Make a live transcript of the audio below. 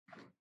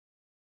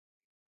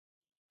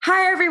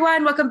Hi,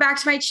 everyone. Welcome back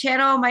to my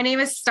channel. My name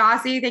is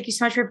Stassi. Thank you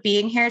so much for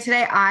being here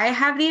today. I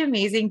have the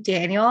amazing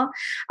Daniel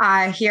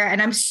here,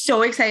 and I'm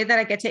so excited that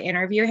I get to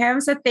interview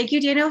him. So thank you,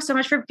 Daniel, so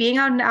much for being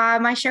on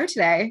my show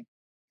today.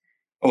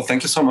 Oh,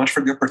 thank you so much for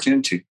the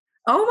opportunity.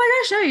 Oh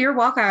my gosh, no, you're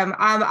welcome.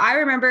 I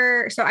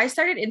remember, so I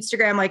started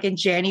Instagram like in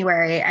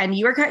January, and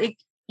you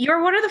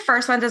were one of the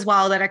first ones as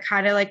well that I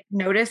kind of like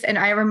noticed, and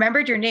I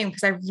remembered your name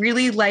because I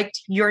really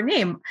liked your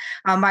name,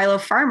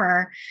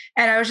 Mylofarmer,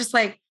 and I was just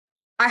like,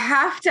 I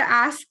have to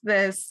ask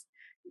this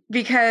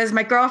because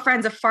my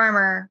girlfriend's a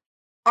farmer.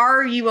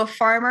 Are you a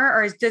farmer,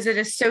 or does it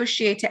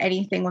associate to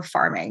anything with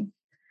farming?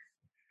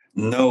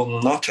 No,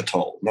 not at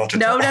all. Not at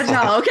No, all. not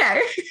at all.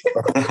 Okay.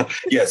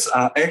 Yes,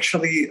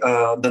 actually,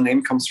 the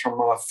name comes from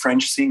a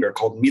French singer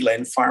called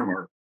Mylène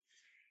Farmer,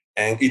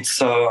 and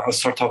it's a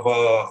sort of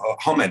a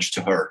homage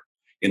to her.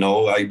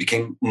 I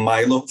became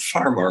Milo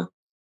Farmer.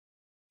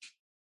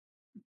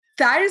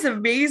 That is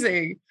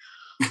amazing.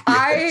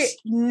 I Yes.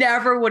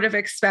 never would have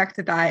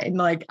expected that in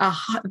like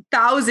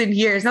 1,000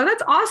 years. No,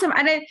 that's awesome.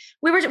 And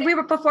we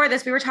were before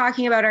this, we were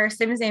talking about our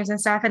Sims names and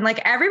stuff. And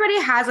like everybody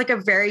has like a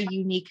very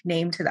unique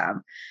name to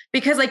them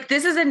because like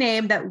this is a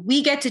name that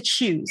we get to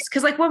choose.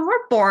 Cause like when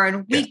we're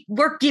born, Yes,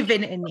 we're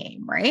given a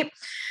name, right?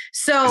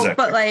 So,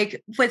 but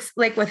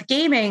exactly. with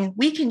gaming,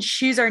 we can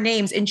choose our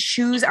names and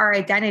choose our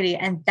identity.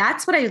 And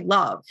that's what I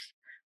love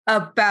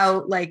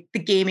about like the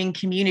gaming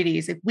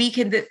communities. Like we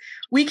can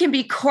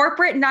be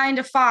corporate 9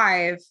 to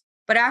 5,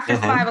 but after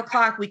Hmm. 5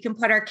 o'clock, we can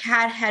put our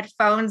cat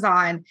headphones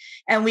on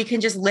and we can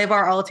just live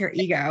our alter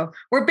ego.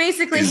 We're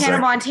basically Hannah Exactly.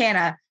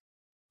 Montana,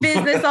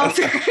 business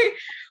alter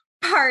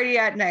party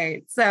at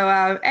night.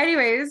 So,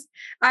 anyways,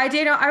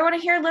 Daniel, I want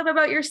to hear a little bit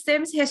about your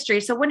Sims history.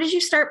 So, when did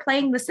you start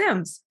playing The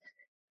Sims?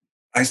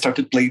 I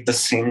started playing The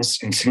Sims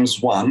in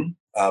Sims 1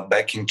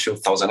 back in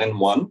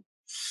 2001.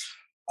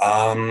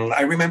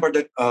 I remember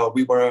that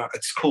we were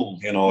at school.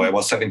 I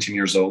was 17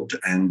 years old,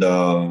 and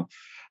a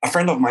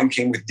friend of mine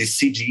came with this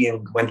CD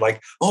and went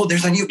like, "Oh,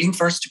 there's a new game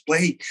for us to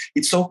play.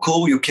 It's so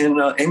cool. You can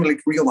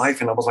emulate real life."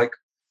 And I was like,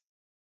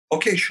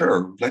 "Okay,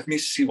 sure. Let me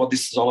see what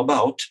this is all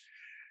about."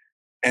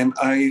 And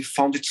I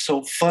found it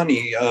so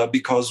funny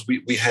because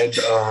we had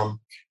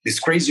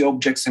these crazy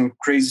objects and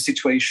crazy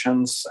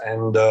situations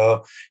and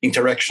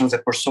interactions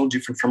that were so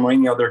different from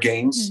any other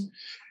games.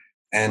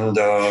 And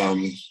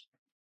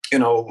you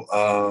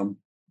know,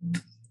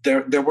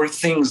 there were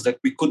things that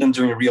we couldn't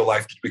do in real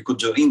life that we could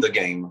do in the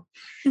game.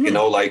 Mm-hmm.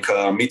 Like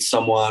meet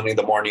someone in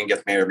the morning,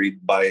 get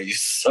married by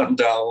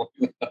sundown,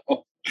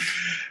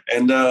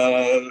 and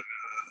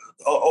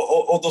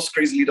all those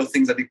crazy little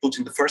things that they put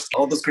in the first,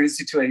 all those crazy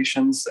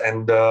situations.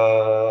 And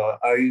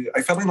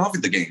I fell in love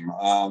with the game.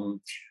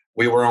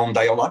 We were on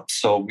dial-up,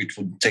 so it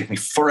would take me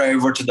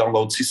forever to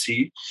download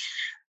CC.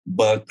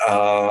 But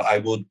I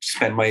would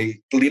spend my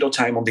little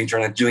time on the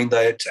internet doing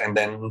that and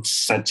then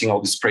setting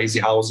all these crazy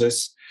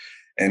houses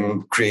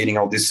and creating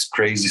all these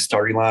crazy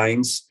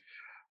storylines.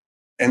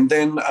 And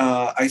then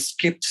I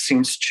skipped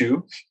Sims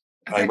 2.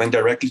 I Okay. went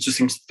directly to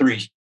Sims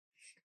 3.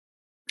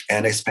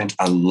 And I spent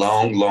a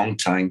long, long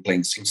time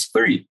playing Sims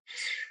 3.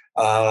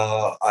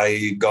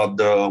 I got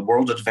the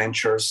World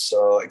Adventures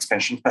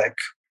expansion pack,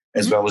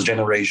 as Mm-hmm. well as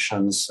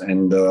Generations,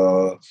 and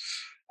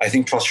I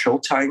think it was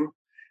Showtime.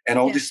 And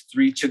all Yeah. these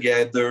three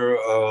together,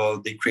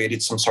 they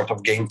created some sort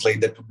of gameplay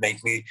that would make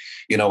me,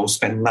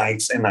 spend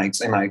nights and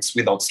nights and nights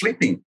without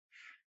sleeping.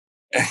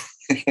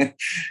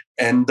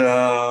 And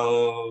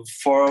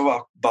for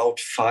about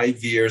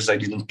 5 years, I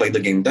didn't play the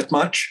game that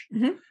much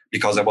Mm-hmm.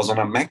 because I was on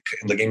a Mac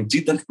and the game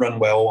didn't run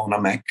well on a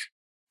Mac.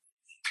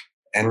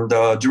 And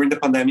during the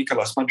pandemic, I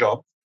lost my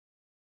job.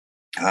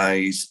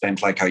 I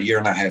spent like a year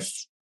and a half,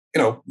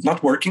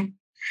 not working,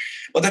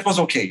 but that was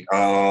okay.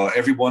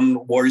 Everyone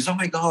worries, oh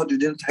my God, you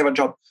didn't have a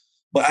job.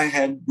 But I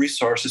had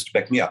resources to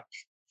back me up.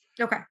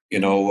 Okay.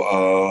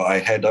 I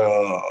had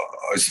a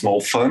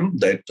small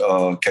fund that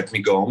kept me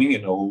going,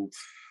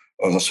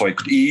 so I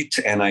could eat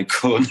and I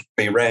could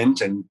pay rent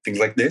and things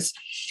like this,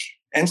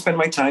 and spend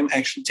my time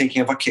actually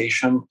taking a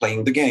vacation,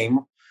 playing the game.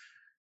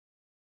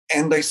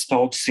 And I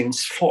installed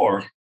Sims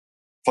 4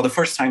 for the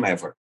first time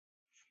ever.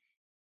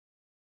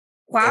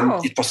 And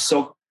Wow.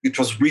 it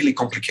was really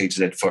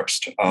complicated at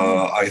first.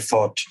 Mm-hmm. I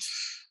thought,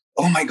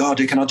 oh my God,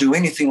 I cannot do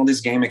anything on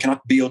this game. I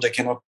cannot build, I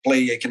cannot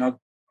play, I cannot.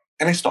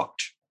 And I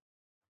stopped.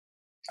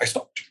 I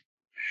stopped.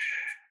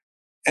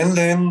 And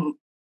then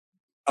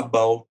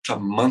about a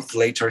month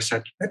later, I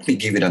said, let me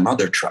give it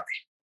another try.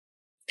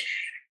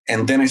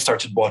 And then I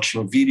started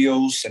watching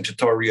videos and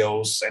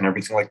tutorials and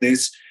everything like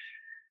this.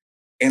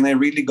 And I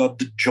really got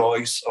the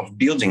joys of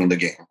building the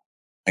game.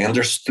 I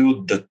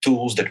understood the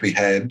tools that we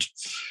had.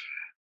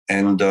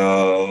 And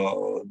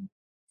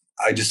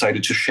I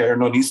decided to share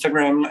it on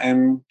Instagram.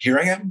 And here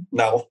I am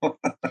now.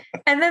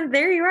 And then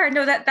there you are.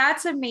 No,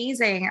 that's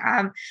amazing.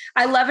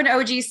 I love an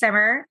OG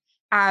simmer.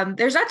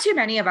 There's not too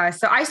many of us.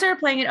 So I started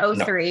playing in No.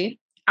 '03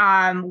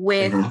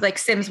 with Mhm. like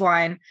Sims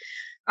 1.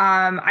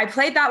 I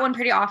played that one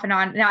pretty off and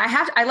on. Now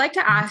I like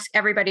to ask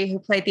everybody who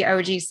played the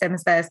OG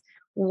Sims this,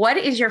 what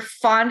is your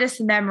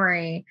fondest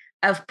memory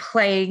of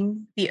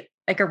playing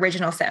like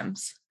original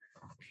Sims?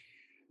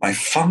 My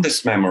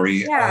fondest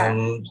memory.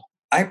 Yeah.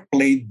 I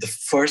played the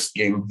first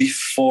game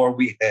before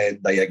we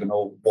had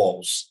diagonal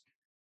walls.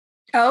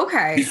 Oh,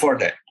 okay. Before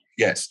that,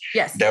 yes.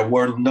 Yes. There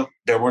were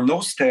no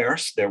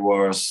stairs. There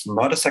was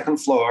not a second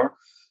floor.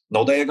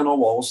 No diagonal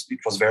walls. It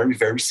was very,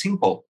 very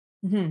simple.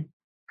 Mm-hmm.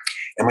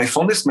 And my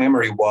fondest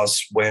memory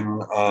was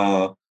when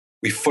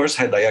we first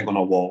had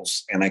diagonal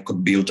walls and I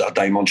could build a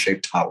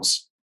diamond-shaped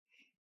house.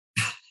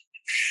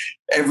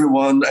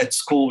 Everyone at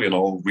school,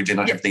 we did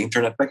not have the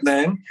internet back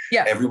then.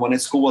 Yeah. Everyone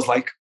at school was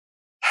like,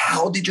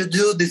 how did you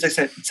do this? I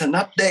said, it's an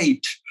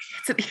update.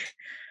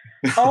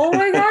 Oh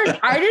my gosh.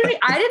 I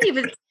didn't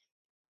even,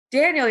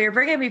 Daniel, you're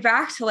bringing me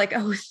back to like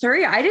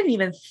 03. I didn't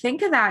even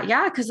think of that.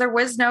 Yeah. Cause there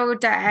was no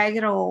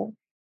diagonal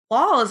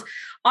walls.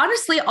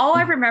 Honestly, all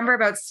I remember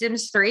about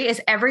Sims 3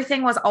 is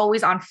everything was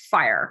always on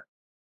fire.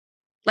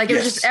 Like it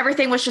was just,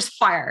 everything was just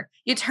fire.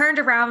 You turned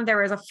around,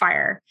 there was a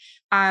fire.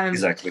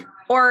 Exactly.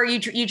 Or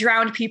you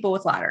drowned people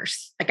with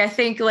ladders. Like, I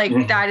think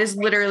like that is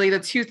literally the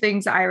two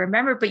things I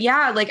remember. But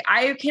yeah, like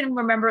I can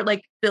remember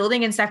like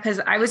building and stuff because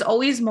I was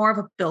always more of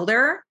a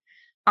builder.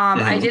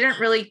 I didn't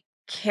really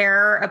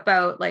care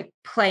about like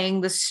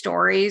playing the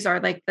stories or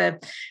like the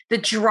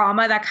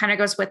drama that kind of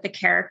goes with the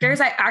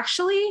characters. I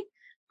actually,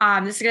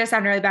 this is going to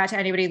sound really bad to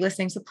anybody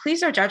listening, so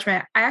please no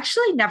judgment. I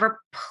actually never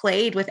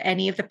played with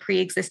any of the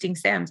pre-existing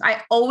Sims.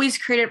 I always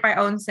created my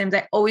own Sims.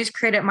 I always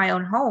created my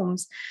own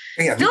homes.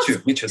 Yeah,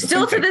 me too.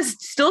 Still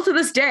to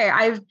this day,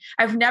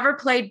 I've never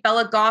played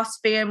Bella Goth's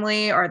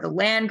Family or the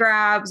Land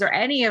Grabs or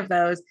any of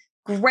those.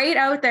 Great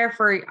out there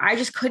I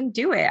just couldn't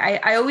do it.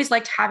 I always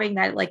liked having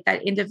that like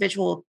that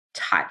individual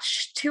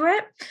touch to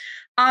it.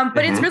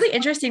 But it's really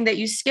interesting that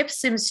you skip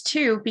Sims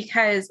 2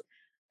 because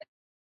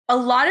a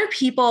lot of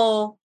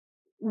people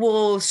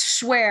will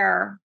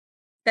swear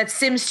that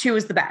Sims 2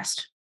 is the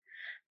best.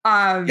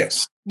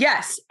 Yes.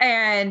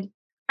 And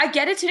I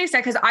get it to an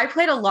extent because I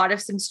played a lot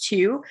of Sims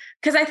 2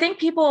 because I think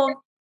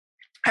people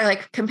are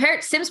like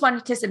compared Sims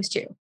 1 to Sims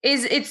 2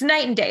 it's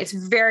night and day. It's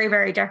very,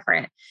 very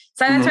different.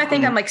 So that's why I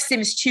think I'm like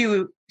Sims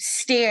 2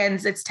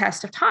 stands its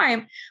test of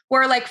time,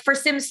 where like for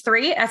Sims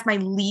 3, that's my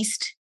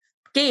least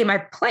game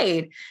I've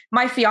played.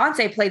 My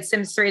fiance played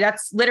Sims 3.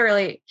 That's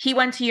literally, he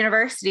went to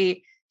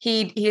university.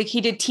 He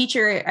did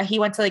teacher. He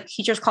went to like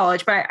teacher's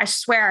college, but I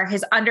swear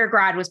his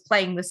undergrad was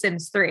playing The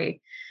Sims 3.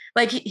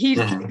 Like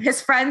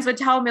his friends would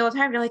tell me all the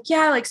time. They're like,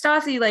 yeah, like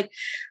Stassi, like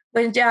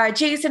when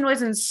Jason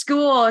was in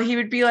school, he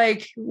would be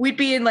like, we'd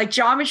be in like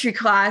geometry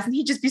class and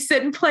he'd just be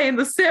sitting playing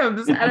The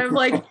Sims. And I'm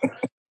like,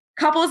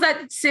 couples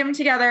that sim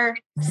together,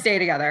 stay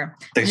together.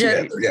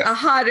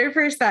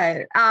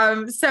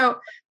 100%. So,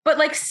 but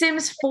like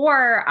Sims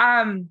 4,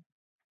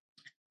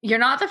 you're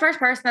not the first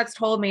person that's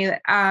told me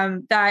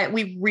that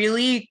we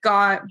really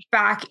got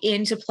back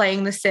into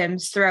playing The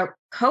Sims throughout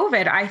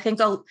COVID. I think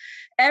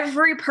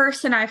every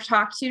person I've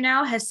talked to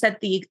now has said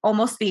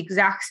almost the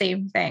exact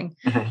same thing.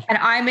 And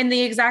I'm in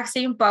the exact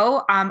same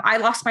boat. I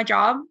lost my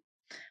job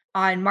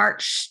on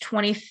March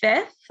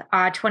 25th,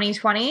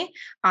 2020.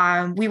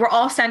 We were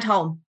all sent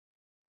home.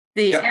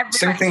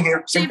 Same thing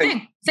here. Same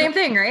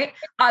thing, right?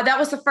 That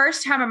was the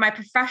first time in my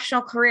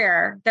professional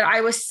career that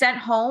I was sent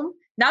home,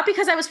 not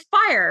because I was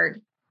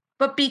fired,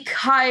 but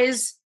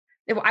because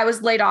I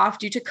was laid off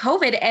due to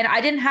COVID and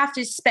I didn't have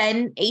to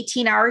spend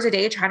 18 hours a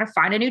day trying to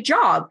find a new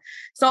job.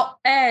 So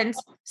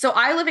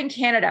I live in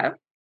Canada,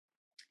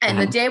 and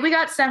the day we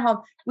got sent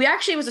home,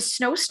 it was a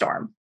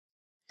snowstorm.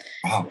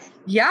 Wow.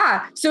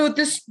 Yeah. So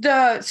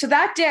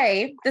that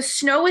day, the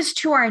snow was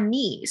to our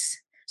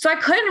knees. So I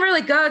couldn't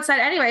really go outside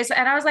anyways.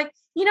 And I was like,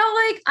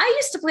 like I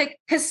used to play,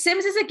 because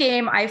Sims is a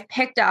game I've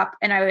picked up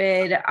and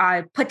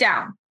I would put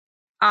down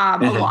a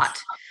lot.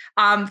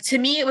 To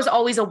me, it was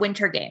always a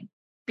winter game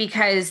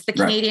because the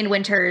Canadian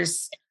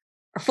winters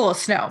are full of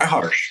snow. Are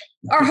harsh.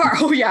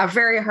 Oh yeah,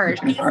 very harsh.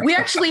 We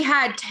actually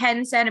had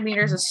 10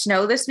 centimeters of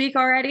snow this week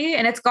already,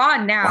 and it's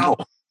gone now.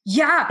 Wow.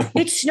 Yeah,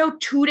 it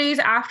snowed 2 days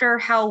after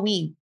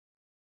Halloween.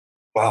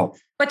 Wow.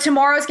 But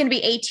tomorrow it's going to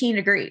be 18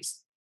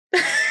 degrees.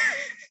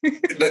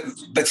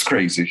 That's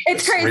crazy.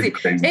 It's crazy. Really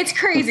crazy. It's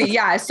crazy.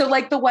 Yeah. So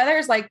like the weather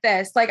is like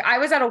this. Like I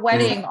was at a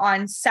wedding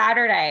on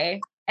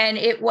Saturday and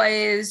it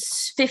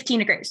was 15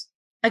 degrees.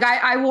 Like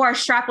I wore a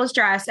strapless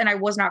dress and I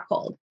was not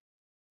cold.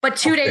 But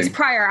 2 days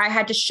prior, I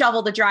had to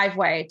shovel the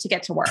driveway to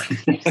get to work.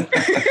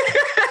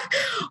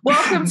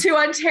 Welcome to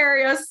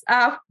Ontario's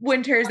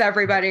winters,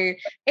 everybody.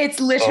 It's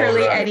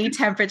literally any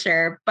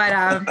temperature. But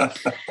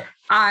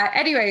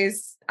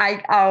anyways,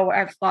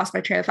 I've lost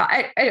my train of thought.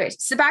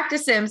 Anyways, so back to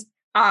Sims.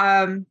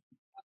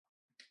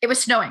 It was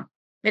snowing.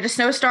 We had a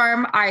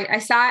snowstorm.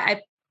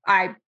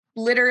 I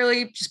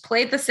literally just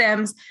played The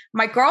Sims.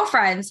 My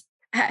girlfriends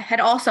had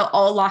also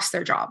all lost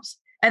their jobs.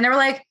 And they were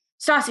like,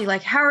 Stassi,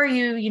 like, how are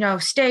you,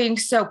 staying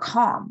so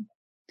calm?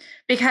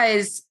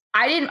 Because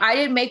I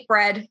didn't make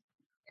bread.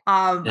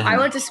 I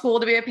went to school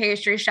to be a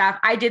pastry chef.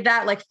 I did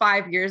that like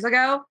 5 years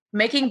ago.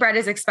 Making bread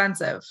is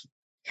expensive.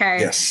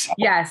 Okay.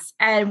 Yes.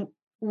 And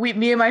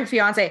me and my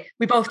fiance,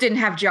 we both didn't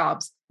have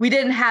jobs. We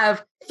didn't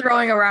have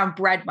throwing around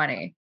bread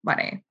money.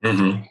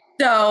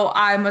 So So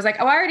I was like,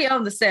 oh, I already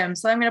own The Sims,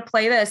 so I'm going to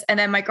play this. And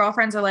then my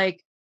girlfriends are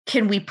like,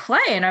 can we play?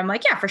 And I'm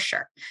like, yeah, for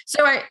sure.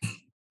 So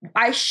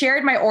I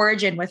shared my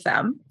origin with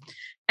them.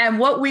 And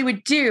what we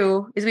would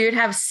do is we would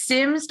have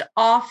Sims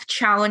off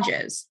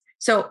challenges.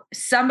 So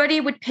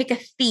somebody would pick a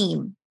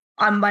theme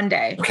on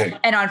Monday. Okay.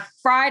 And on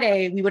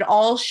Friday, we would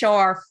all show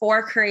our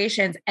 4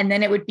 creations and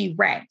then it would be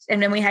ranked. And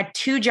then we had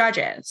 2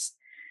 judges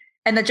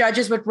and the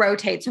judges would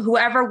rotate. So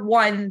whoever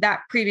won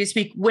that previous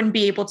week wouldn't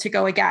be able to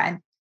go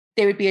again.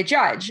 They would be a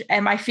judge.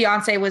 And my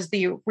fiance was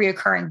the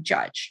reoccurring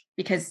judge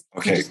because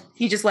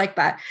he just liked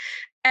that.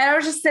 And I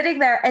was just sitting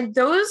there, and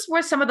those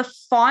were some of the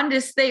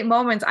fondest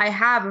moments I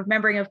have of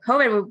remembering of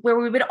COVID, where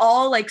we would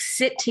all like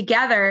sit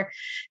together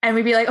and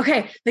we'd be like,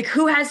 okay, like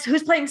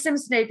who's playing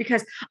Sims today?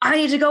 Because I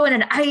need to go in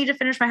and I need to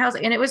finish my house.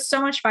 And it was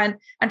so much fun.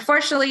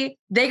 Unfortunately,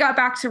 they got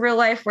back to real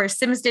life where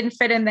Sims didn't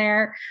fit in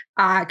their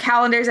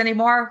calendars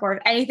anymore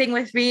or anything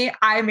with me.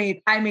 I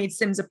made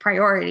Sims a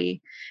priority.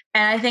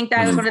 And I think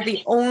that is one of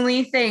the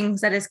only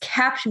things that has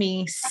kept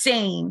me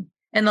sane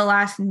in the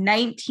last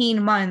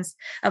 19 months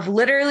of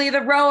literally the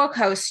roller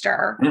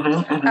coaster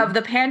of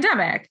the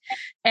pandemic.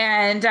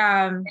 And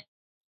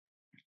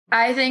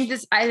I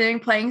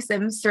think playing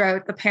Sims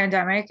throughout the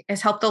pandemic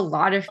has helped a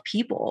lot of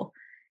people.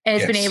 And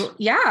it's been able,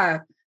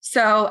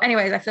 So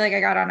anyways, I feel like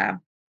I got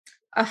on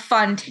a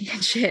fun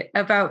tangent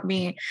about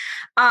me.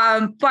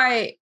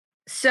 But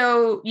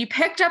so you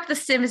picked up The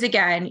Sims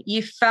again,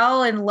 you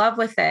fell in love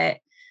with it.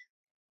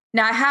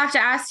 Now I have to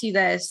ask you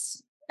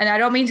this, and I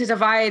don't mean to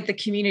divide the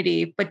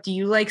community, but do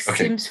you like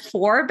Sims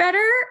 4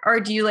 better or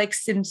do you like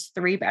Sims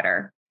 3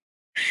 better?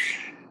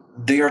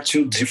 They are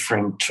 2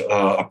 different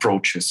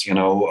approaches,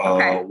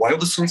 While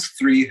The Sims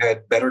 3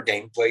 had better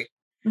gameplay,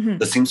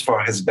 The Sims 4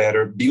 has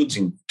better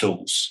building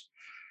tools.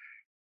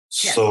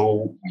 Yes.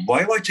 So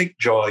while I take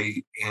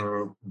joy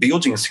in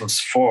building Sims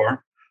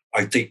 4,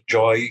 I take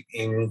joy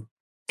in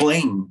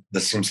playing The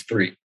Sims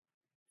 3.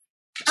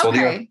 So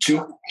they are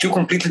two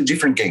completely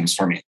different games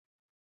for me.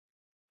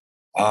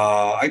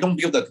 I don't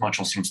build that much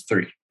on Sims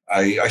 3.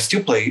 I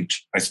still play it.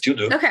 I still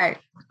do. Okay.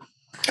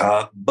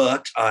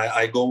 But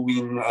I go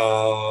in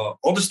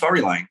all the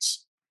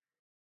storylines.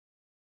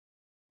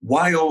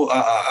 While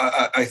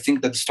I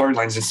think that the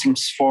storylines in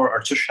Sims 4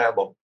 are too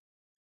shallow,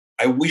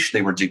 I wish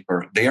they were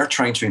deeper. They are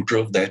trying to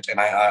improve that, and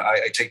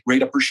I take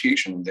great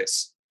appreciation in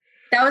this.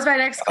 That was my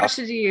next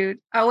question to you.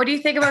 What do you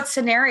think about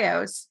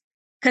scenarios?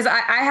 Because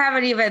I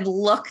haven't even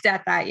looked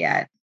at that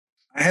yet.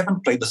 I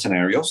haven't played the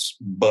scenarios,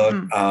 but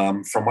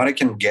from what I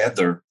can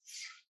gather,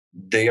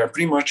 they are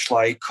pretty much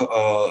like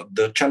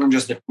the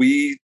challenges that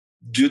we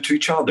do to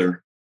each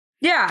other.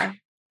 Yeah.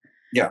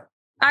 Yeah.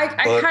 I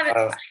kind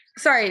of...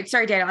 Sorry,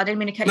 Daniel. I didn't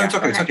mean to cut you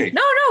off. It's okay.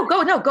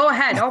 Go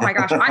ahead. Oh my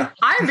gosh.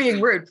 I'm being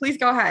rude. Please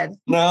go ahead.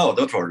 No,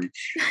 don't worry.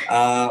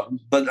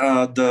 But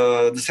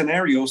the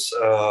scenarios,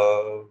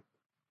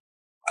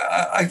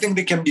 I think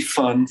they can be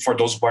fun for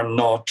those who are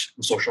not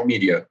on social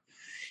media.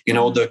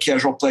 The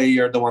casual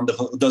player, the one that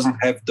doesn't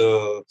have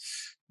the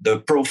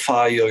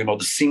profile, the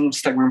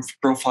Instagram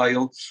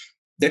profile,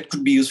 that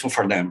could be useful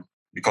for them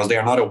because they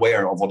are not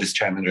aware of all these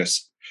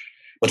challenges.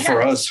 But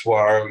for us who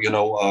are,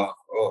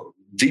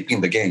 deep in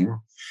the game,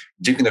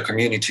 deep in the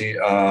community,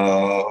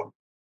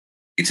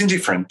 it's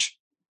indifferent.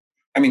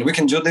 I mean, we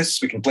can do this,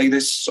 we can play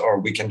this, or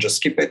we can just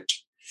skip it.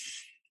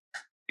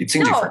 It's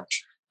indifferent.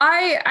 No,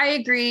 I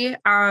agree.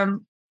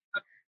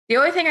 The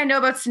only thing I know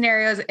about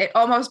scenarios, it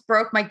almost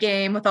broke my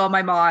game with all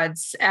my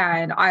mods,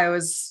 and I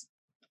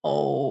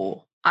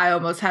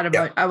almost had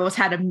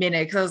a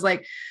minute because I was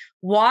like,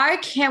 why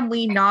can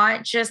we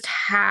not just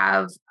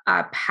have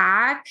a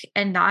pack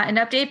and not an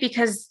update?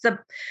 Because the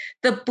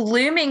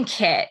blooming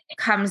kit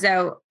comes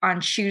out on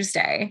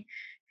Tuesday,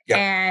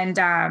 and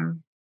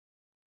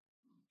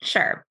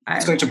sure,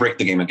 it's going to break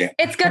the game again.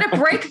 It's going to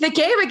break the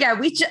game again.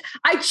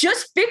 I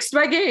just fixed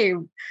my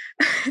game.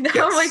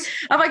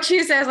 I'm like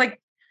Tuesday. I was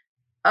like,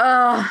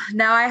 oh,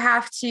 now I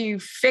have to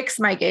fix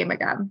my game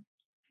again.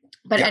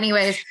 But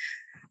anyways,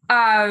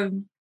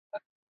 I'm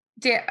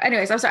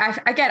sorry.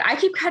 I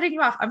keep cutting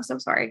you off. I'm so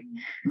sorry.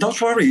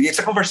 Don't worry. It's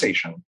a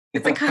conversation.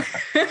 It's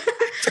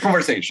a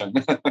conversation.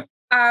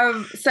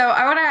 So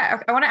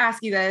I want to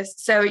ask you this.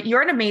 So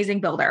you're an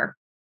amazing builder.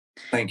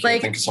 Thank you.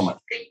 Thank you so much.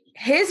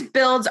 His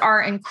builds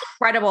are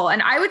incredible.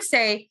 And I would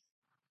say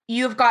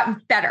you've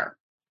gotten better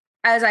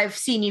as I've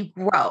seen you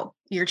grow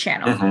your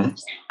channel.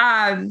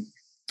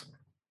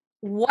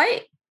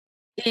 What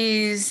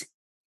is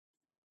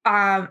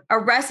a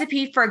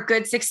recipe for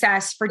good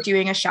success for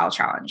doing a shell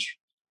challenge?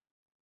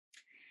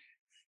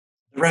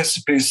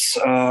 Recipes,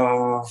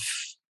 well,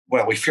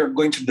 if you're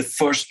going to be the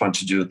first one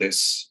to do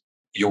this,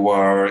 you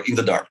are in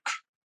the dark.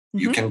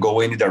 You can go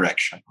any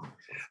direction.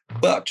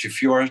 But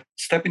if you are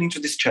stepping into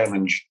this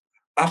challenge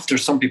after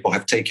some people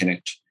have taken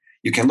it,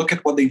 you can look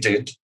at what they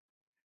did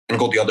and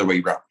go the other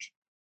way around.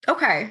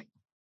 Okay.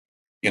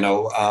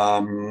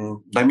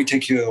 Let me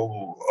give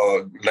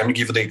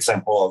you the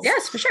example of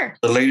yes, for sure.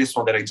 The latest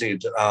one that I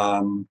did.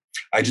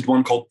 I did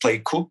one called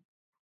Play Cool.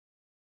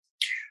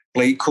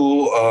 Play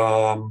Cool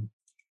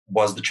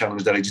was the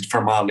challenge that I did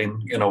for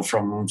Malin,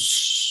 from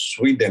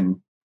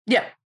Sweden.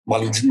 Yeah.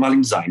 Malin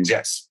Designs,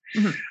 yes.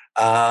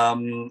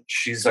 Mm-hmm.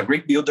 She's a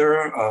great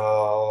builder.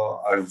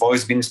 I've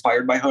always been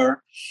inspired by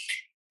her.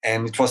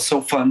 And it was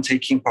so fun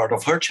taking part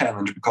of her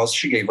challenge because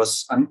she gave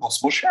us an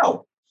impossible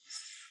shell.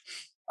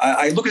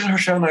 I looked at her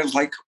shell and I was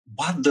like,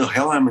 what the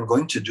hell am I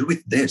going to do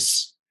with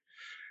this?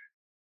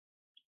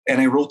 And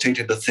I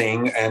rotated the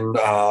thing and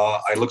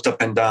I looked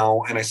up and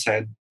down and I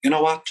said, you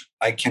know what?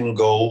 I can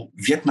go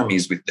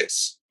Vietnamese with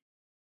this.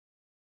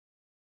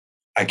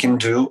 I can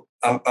do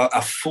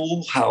a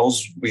full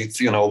house with,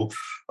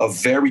 a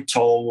very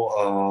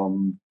tall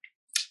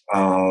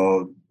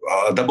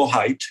double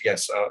height.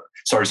 Yes.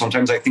 Sorry,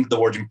 sometimes I think the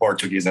word in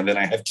Portuguese and then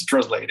I have to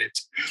translate it.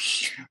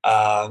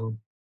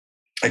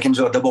 I can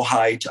do a double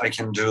height. I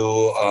can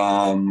do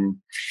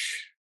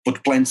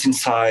put plants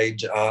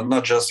inside,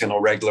 not just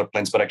regular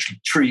plants, but actually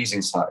trees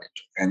inside,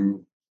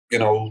 and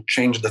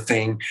change the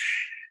thing.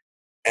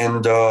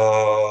 And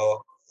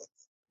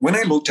when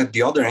I looked at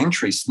the other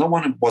entries, no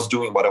one was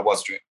doing what I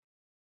was doing.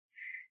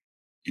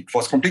 It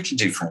was completely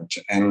different,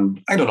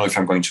 and I don't know if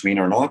I'm going to win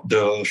or not.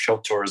 The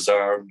shelters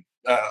are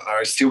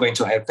still going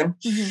to happen.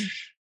 Mm-hmm.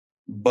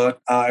 But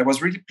I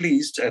was really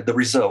pleased at the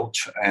result,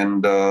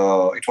 and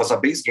it was a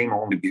base game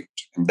only build,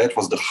 and that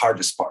was the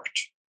hardest part.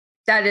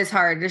 That is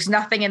hard. There's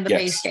nothing in the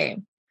base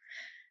game.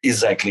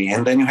 Exactly.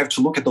 And then you have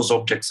to look at those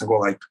objects and go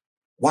like,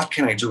 what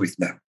can I do with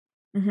them?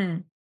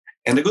 Mm-hmm.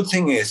 And the good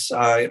thing is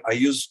I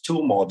use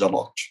tool mod a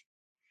lot.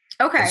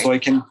 Okay. And so I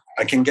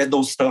can get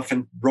those stuff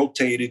and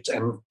rotate it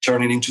and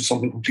turn it into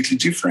something completely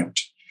different.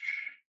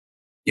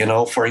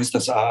 For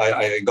instance,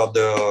 I got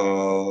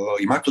the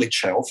Immaculate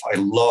Shelf. I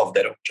love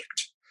that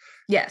object.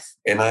 Yes.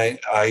 And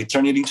I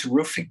turn it into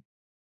roofing.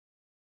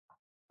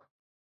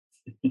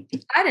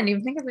 I didn't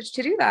even think of it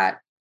to do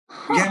that.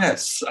 Huh.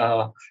 Yes.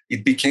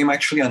 It became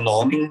actually an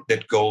awning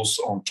that goes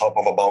on top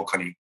of a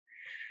balcony.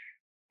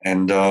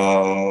 And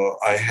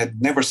I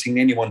had never seen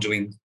anyone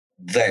doing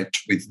that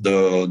with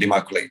the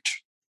Immaculate.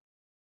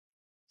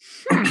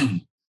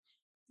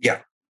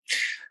 Yeah.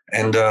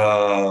 And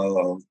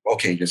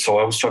okay, so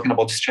I was talking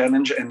about this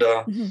challenge, and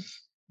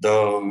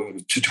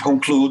to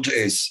conclude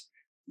is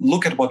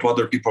look at what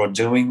other people are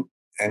doing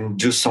and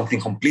do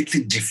something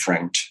completely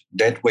different.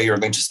 That way you're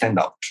going to stand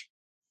out.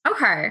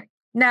 Okay.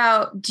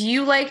 Now, do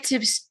you like to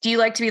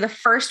be the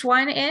first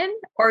one in,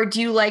 or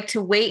do you like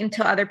to wait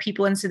until other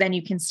people in so then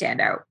you can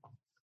stand out?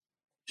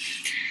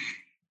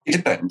 It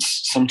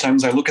depends.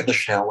 Sometimes I look at the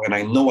shell and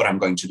I know what I'm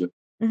going to do.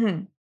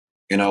 Mm-hmm.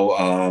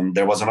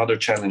 There was another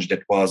challenge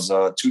that was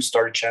a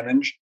 2-story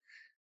challenge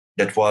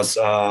that was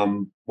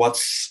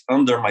what's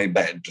under my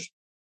bed.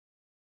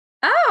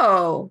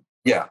 Oh.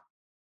 Yeah.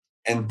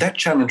 And that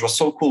challenge was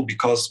so cool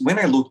because when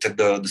I looked at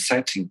the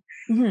setting,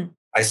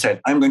 I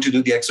said, I'm going to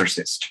do The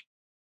Exorcist.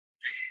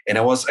 And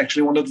I was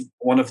actually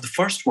one of the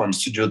first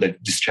ones to do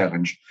this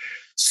challenge.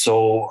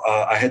 So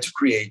I had to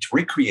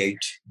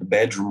recreate the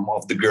bedroom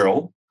of the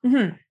girl.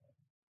 Mm-hmm.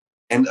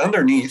 And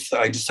underneath,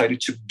 I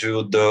decided to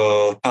do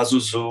the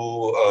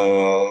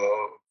Pazuzu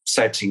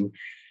setting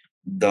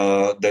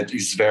that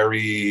is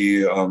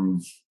very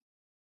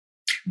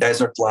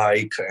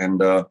desert-like,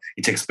 and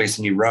it takes place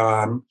in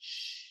Iran.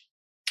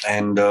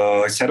 And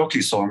I said,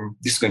 okay, so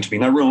this is going to be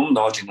in a room,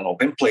 not in an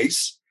open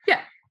place.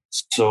 Yeah.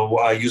 So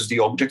I used the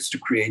objects to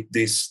create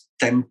this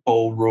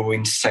temple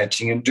ruin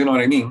setting. And do you know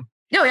what I mean?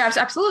 No, yeah,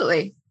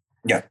 absolutely.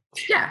 Yeah.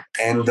 Yeah.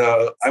 And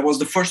I was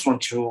the first one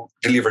to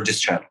deliver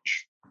this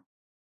challenge.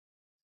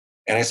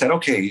 And I said,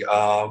 okay,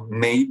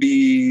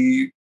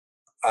 maybe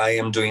I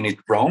am doing it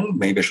wrong.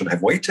 Maybe I should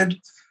have waited.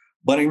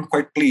 But I'm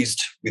quite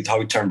pleased with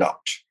how it turned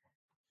out.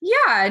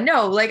 Yeah,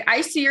 no, like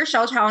I see your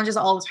shell challenges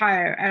all the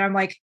time. And I'm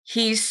like,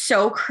 he's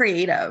so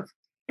creative.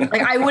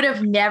 Like I would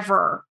have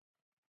never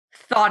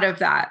thought of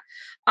that.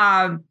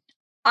 I've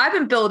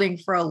been building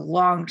for a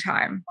long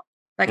time.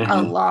 Like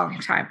a long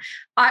time.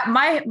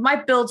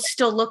 My builds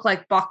still look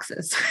like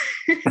boxes.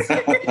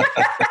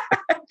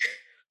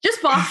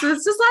 Just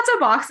boxes, just lots of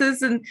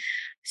boxes and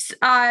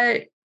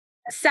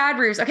sad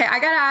roofs. Okay, I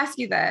gotta ask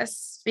you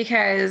this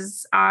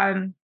because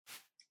I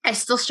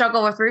still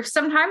struggle with roofs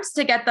sometimes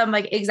to get them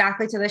like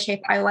exactly to the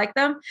shape I like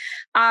them.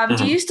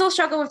 Do you still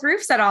struggle with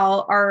roofs at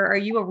all, or are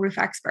you a roof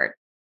expert?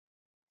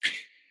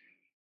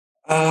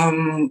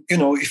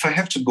 If I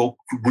have to go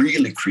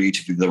really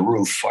creative with the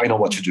roof, I know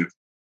what to do.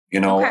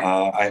 Okay.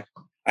 I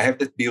have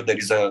that build that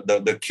is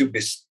the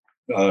Cubist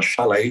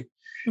chalet.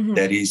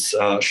 That is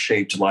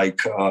shaped like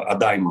a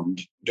diamond.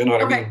 Do you know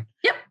what I mean?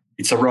 Yep.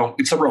 It's a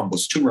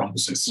rhombus, 2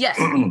 rhombuses. Yes.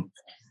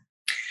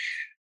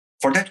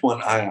 For that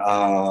one,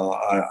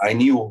 I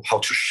knew how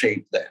to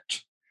shape that.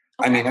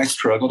 Okay. I mean, I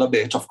struggled a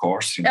bit, of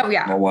course. Oh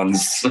yeah. No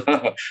one's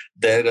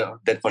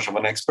that much of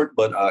an expert,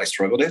 but I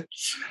struggled it.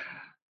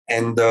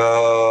 And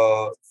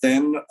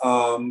then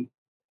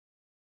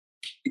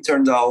it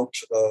turned out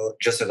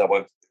just as I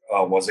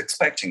was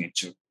expecting it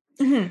to.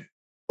 Mm-hmm.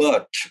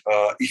 But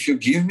if you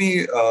give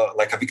me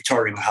like a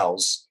Victorian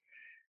house,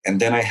 and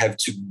then I have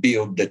to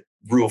build that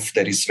roof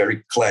that is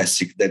very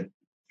classic, that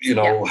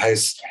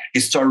has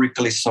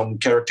historically some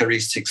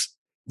characteristics,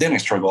 then I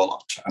struggle a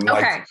lot. I'm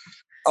like,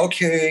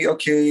 okay,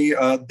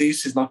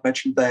 this is not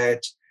matching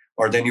that.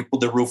 Or then you put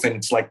the roof and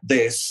it's like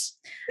this,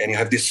 and you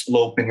have this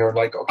slope, and you're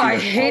like, okay, I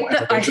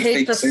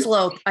hate the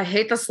slope. I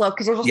hate the slope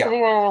because you're just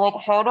sitting there like,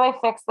 how do I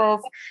fix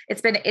this?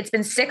 It's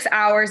been 6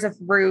 hours of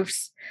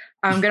roofs.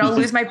 I'm gonna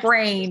lose my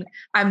brain.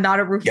 I'm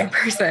not a roofing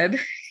person.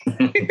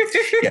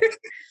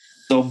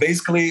 So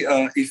basically,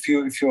 if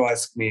you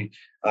ask me,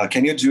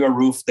 can you do a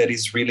roof that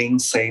is really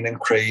insane and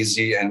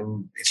crazy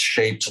and it's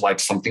shaped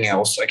like something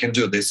else? I can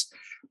do this,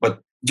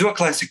 but do a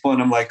classic one.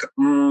 I'm like,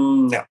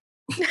 no.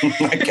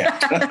 I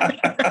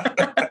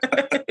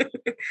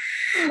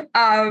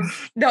can't.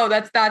 No,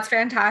 that's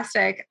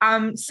fantastic.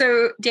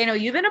 So Daniel,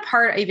 you've been a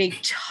part of a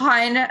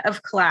ton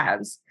of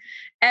collabs.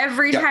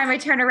 Every time I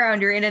turn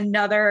around, you're in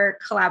another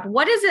collab.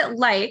 What is it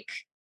like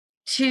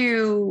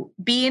to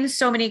be in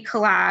so many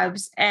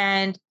collabs?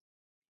 And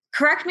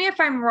correct me if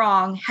I'm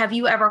wrong, have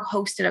you ever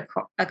hosted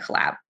a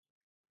collab?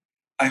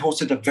 I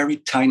hosted a very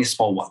tiny,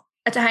 small one.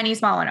 A tiny,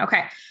 small one.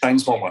 Okay. Tiny,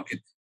 small one. It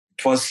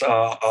was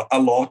a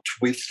lot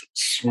with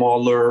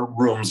smaller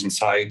rooms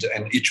inside,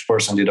 and each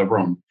person did a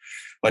room.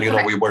 But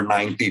we were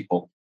 9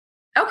 people.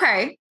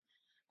 Okay.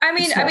 I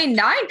mean,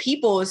 9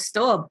 people is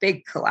still a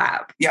big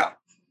collab. Yeah.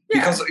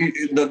 Because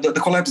the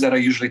collabs that I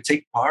usually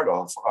take part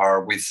of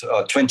are with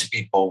 20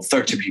 people,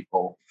 30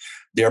 people.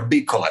 They are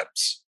big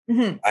collabs.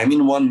 Mm-hmm. I'm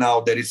in one now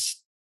that is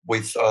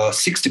with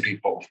 60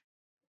 people.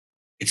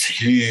 It's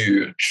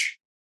huge.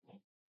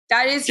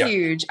 That is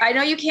huge. I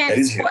know you can't.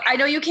 I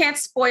know you can't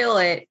spoil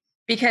it.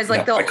 Because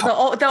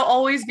they'll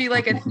always be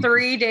like a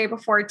 3-day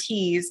before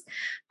tease.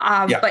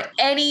 But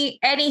any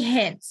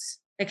hints,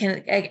 it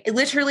can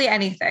literally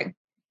anything.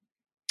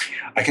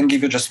 I can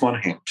give you just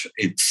one hint.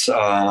 It's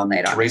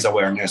to raise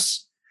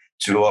awareness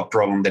to a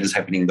problem that is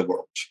happening in the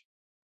world.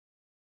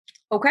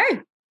 Okay.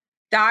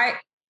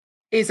 That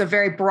is a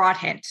very broad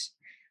hint.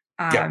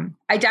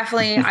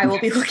 I will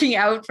be looking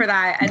out for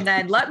that. And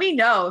then let me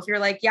know if you're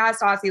like, yeah,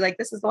 Stassi, like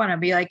this is the one. I'll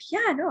be like,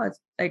 yeah, no, it's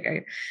like,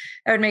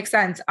 that would make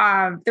sense.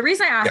 The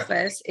reason I ask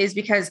this is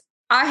because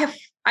I've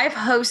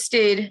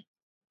hosted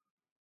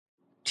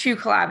 2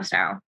 collabs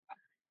now,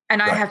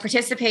 and I have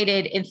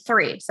participated in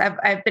 3. So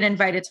I've been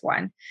invited to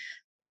one.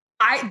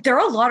 They're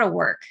a lot of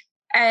work,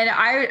 and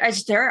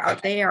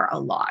they are a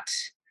lot.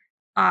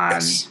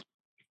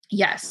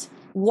 Yes.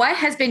 What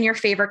has been your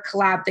favorite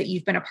collab that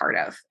you've been a part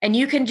of? And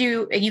you can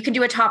do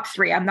a top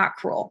 3. I'm not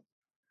cruel.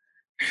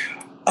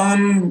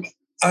 I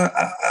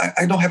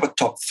don't have a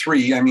top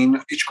 3. I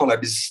mean, each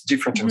collab is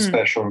different and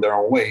special in their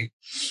own way.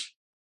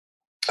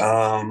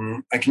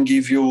 I can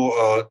give you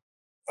a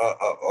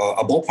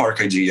ballpark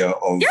idea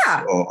of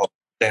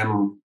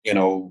them,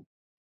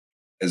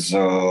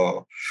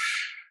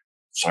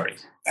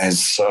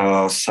 as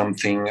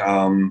something.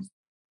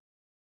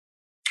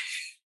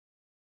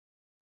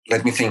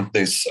 Let me think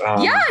this.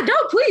 No,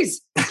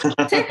 please.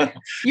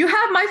 You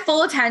have my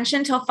full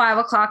attention till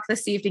 5:00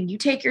 this evening. You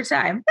take your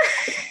time.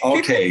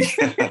 Okay.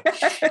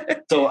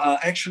 So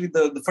actually,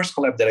 the first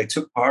collab that I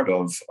took part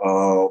of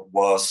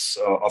was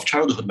of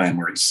childhood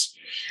memories.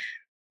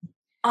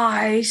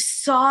 I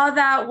saw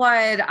that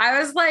one. I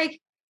was like,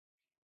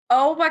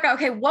 oh my God.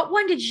 Okay, what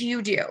one did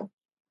you do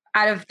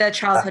out of the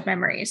childhood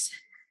memories?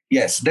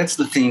 Yes, that's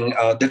the thing.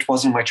 That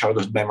wasn't my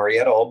childhood memory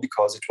at all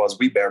because it was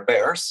We Bare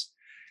Bears.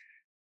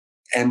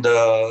 And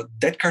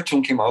that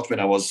cartoon came out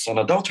when I was an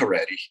adult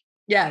already.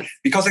 Yes.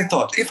 Because I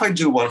thought, if I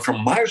do one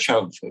from my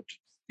childhood,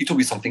 it will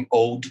be something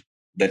old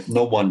that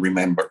no one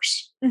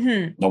remembers.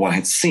 Mm-hmm. No one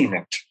has seen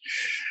it.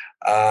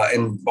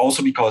 And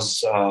also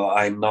because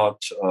I'm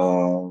not,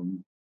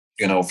 from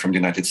the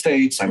United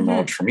States. I'm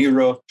not from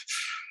Europe.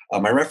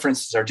 My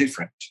references are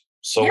different.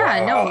 So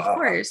of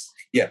course.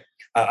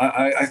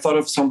 I thought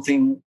of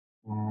something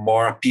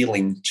more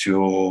appealing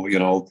to,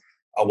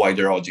 a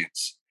wider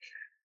audience.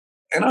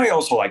 And I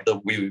also like the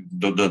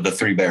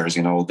 3 bears.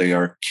 They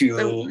are cute.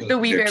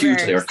 They're cute.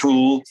 Bears. They're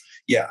cool.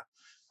 Yeah.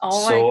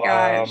 Oh my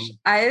gosh!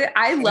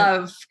 I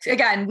love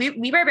again.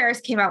 We Bare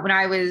Bears came out when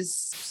I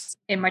was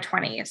in my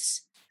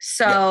 20s.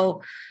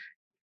 So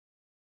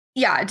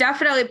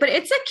definitely. But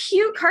it's a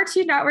cute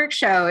Cartoon Network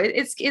show.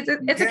 It's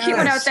a cute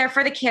one out there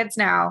for the kids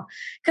now.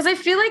 Because I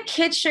feel like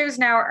kids shows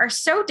now are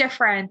so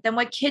different than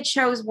what kids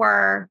shows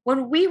were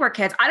when we were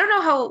kids. I don't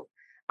know how.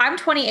 I'm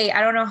 28.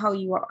 I don't know how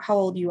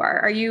old you are.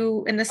 Are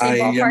you in the same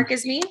ballpark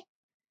as me?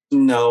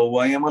 No,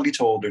 I am a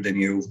little older than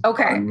you.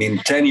 Okay. I mean,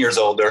 10 years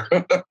older.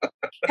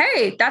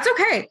 Hey, that's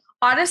okay.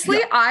 Honestly,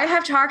 I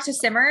have talked to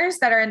simmers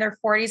that are in their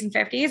 40s and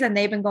 50s, and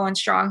they've been going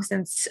strong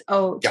since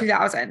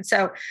 2000.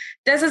 So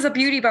this is a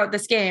beauty about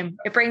this game.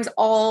 It brings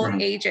all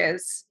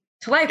ages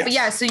to life.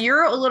 Yes. But so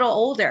you're a little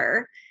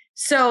older.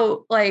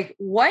 So like,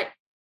 what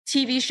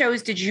TV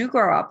shows did you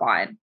grow up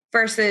on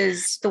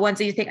versus the ones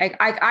that you think?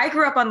 I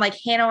grew up on like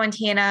Hannah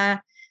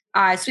Montana,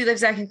 Sweet Life,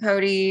 Zack and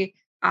Cody,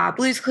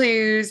 Blue's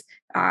Clues,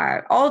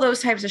 all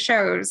those types of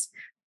shows.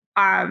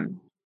 I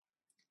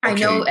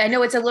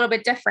know it's a little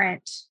bit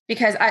different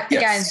because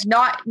again,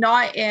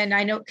 not in,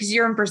 I know, cause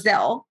you're in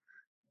Brazil.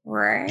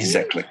 right?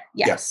 Exactly.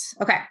 Yes.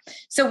 Yeah. Okay.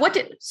 So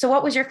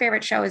what was your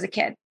favorite show as a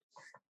kid?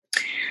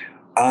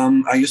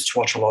 I used to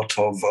watch a lot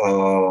of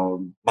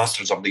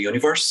Masters of the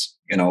Universe,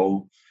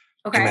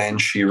 Okay. He-Man,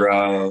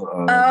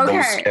 She-Ra,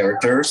 those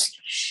characters.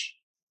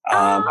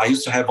 I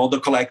used to have all the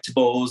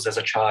collectibles as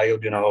a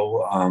child,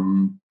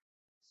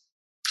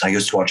 I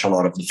used to watch a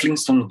lot of the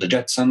Flintstones, the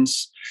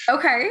Jetsons.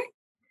 Okay.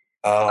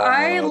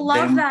 I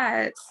love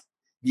that.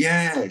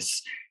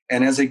 Yes.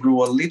 And as I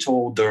grew a little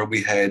older,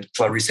 we had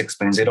Clarice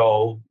Explains It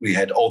All. We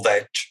had all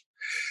that.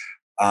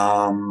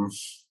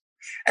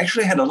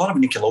 Actually, I had a lot of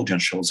Nickelodeon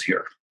shows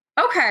here.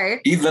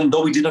 Okay. Even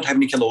though we did not have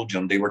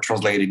Nickelodeon, they were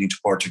translated into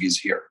Portuguese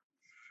here.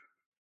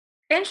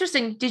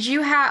 Interesting. Did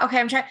you have,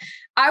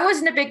 I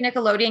wasn't a big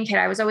Nickelodeon kid.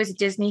 I was always a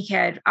Disney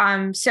kid.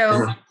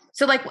 So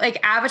like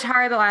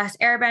Avatar, The Last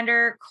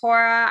Airbender,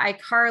 Korra,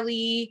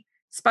 iCarly,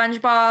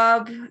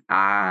 SpongeBob.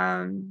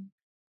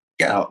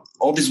 Yeah,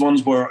 all these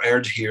ones were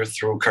aired here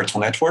through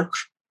Cartoon Network.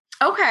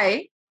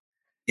 Okay.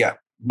 Yeah,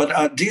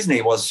 but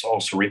Disney was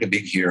also really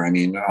big here. I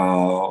mean,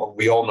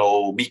 we all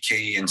know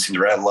Mickey and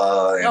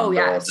Cinderella and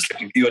the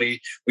Sleeping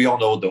Beauty. We all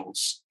know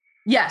those.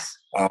 Yes.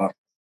 I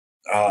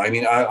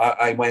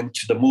went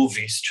to the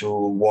movies to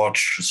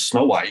watch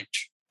Snow White.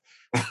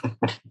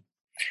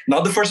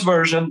 Not the first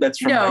version. That's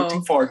from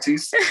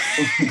 1940s.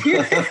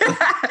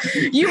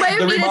 You might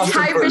need a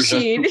time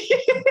machine.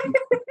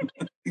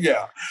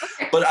 Yeah.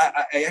 Okay. But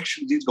I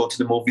actually did go to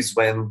the movies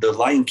when The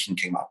Lion King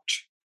came out.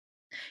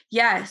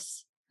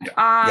 Yes.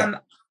 Yeah.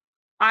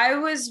 I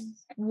was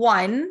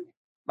one.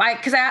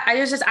 Because I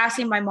was just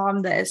asking my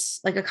mom this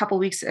like a couple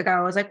weeks ago.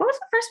 I was like, what was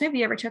the first movie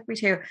you ever took me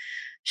to?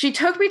 She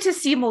took me to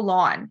see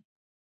Mulan.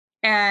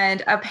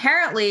 And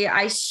apparently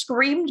I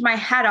screamed my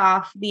head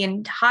off the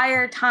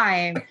entire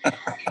time.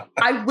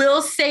 I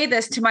will say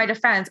this to my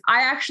defense.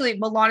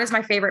 Mulan is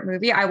my favorite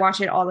movie. I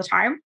watch it all the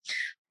time.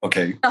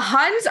 Okay. The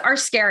Huns are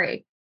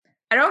scary.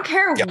 I don't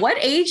care what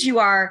age you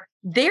are.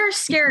 They're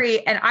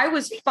scary. And I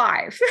was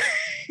 5.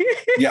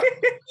 Yeah.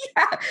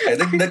 I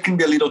think that can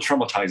be a little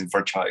traumatizing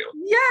for a child.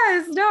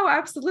 Yes. No,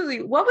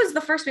 absolutely. What was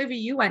the first movie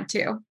you went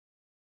to?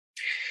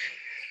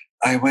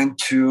 I went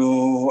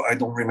to, I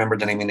don't remember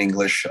the name in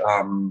English,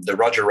 the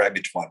Roger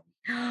Rabbit one.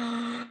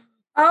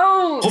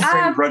 Oh. Who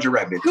Framed Roger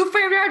Rabbit? Who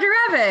Framed Roger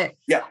Rabbit?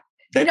 Yeah.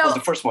 That was the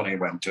first one I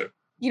went to.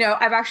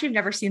 I've actually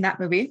never seen that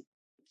movie.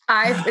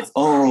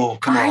 Oh,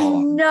 come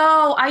on.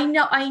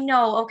 I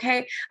know.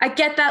 Okay. I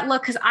get that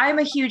look because I'm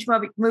a huge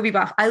movie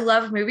buff. I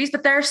love movies,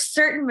 but there are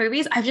certain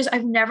movies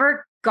I've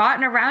never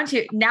gotten around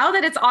to. Now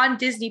that it's on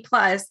Disney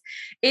Plus,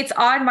 it's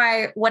on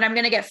my when I'm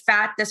going to get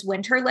fat this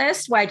winter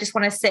list where I just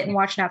want to sit and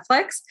watch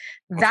Netflix.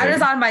 That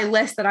is on my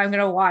list that I'm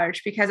going to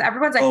watch because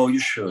everyone's like, oh, you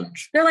should.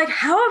 They're like,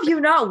 how have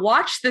you not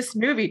watched this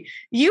movie?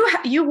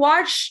 You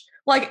watch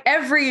like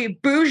every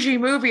bougie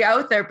movie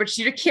out there, but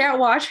you can't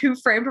watch Who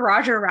Framed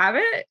Roger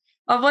Rabbit?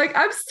 I'm like,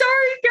 I'm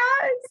sorry,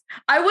 guys.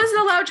 I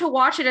wasn't allowed to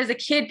watch it as a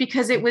kid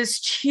because it was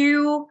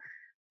too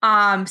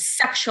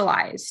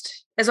sexualized,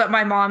 is what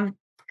my mom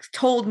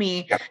told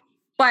me. Yeah.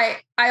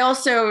 But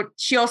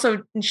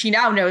she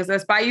now knows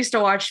this, but I used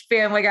to watch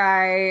Family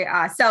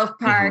Guy, South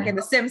Park, and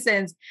The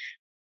Simpsons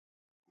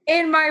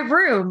in my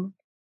room.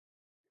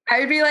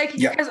 I'd be like,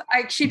 because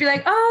she'd be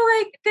like,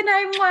 oh, like, good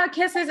night,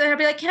 kisses. And I'd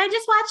be like, can I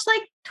just watch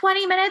like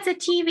 20 minutes of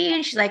TV?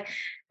 And she's like,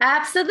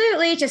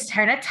 absolutely. Just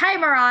turn a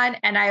timer on.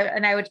 And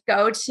I would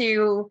go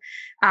to,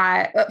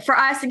 for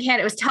us in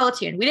Canada, it was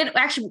Teletoon.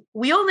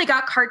 We only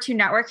got Cartoon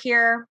Network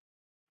here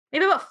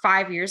maybe about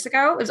 5 years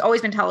ago. It's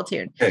always been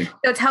Teletoon. Okay.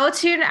 So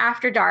Teletoon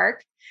After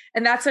Dark.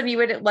 And that's when you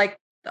would like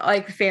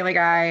Family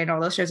Guy and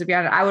all those shows would be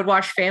on it. I would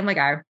watch Family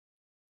Guy.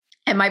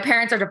 And my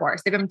parents are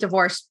divorced. They've been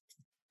divorced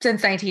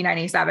since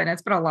 1997.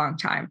 It's been a long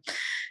time.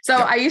 So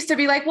I used to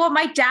be like, well,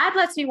 my dad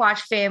lets me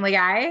watch Family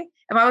Guy.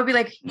 And I would be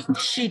like,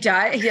 she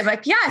does? I'm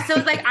like, yeah. So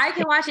it's like, I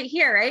can watch it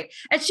here, right?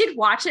 And she'd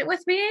watch it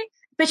with me,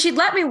 but she'd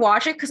let me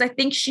watch it because I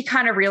think she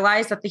kind of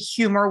realized that the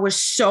humor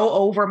was so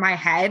over my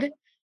head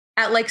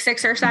at like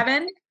 6 or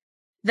 7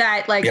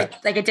 that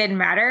it didn't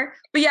matter.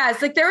 But yeah,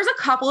 it's like there was a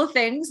couple of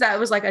things that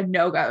was like a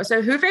no-go.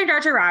 So Who Framed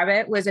Roger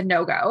Rabbit was a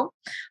no-go.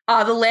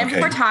 The Land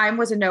Before Time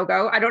was a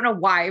no-go. I don't know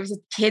why. It was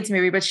a kid's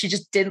movie, but she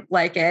just didn't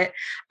like it.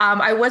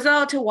 I wasn't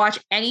allowed to watch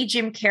any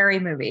Jim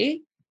Carrey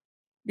movie.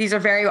 These are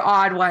very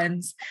odd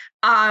ones.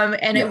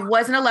 It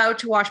wasn't allowed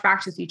to watch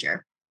Back to the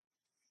Future.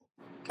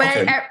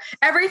 But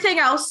everything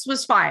else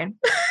was fine.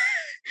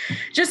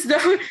 Just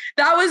that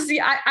was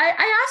I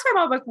asked my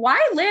mom, like,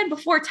 why Land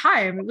Before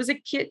Time? It was a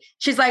kid.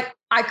 She's like,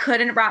 I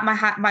couldn't wrap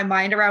my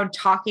mind around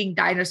talking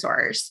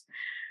dinosaurs.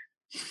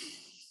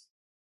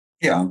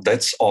 Yeah,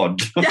 that's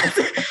odd.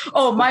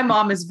 Oh, my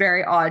mom is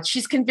very odd.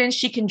 She's convinced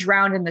she can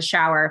drown in the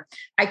shower.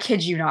 I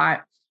kid you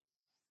not.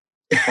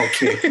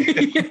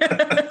 Okay.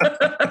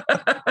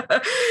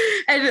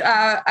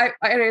 And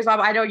anyways, Mom,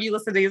 I know you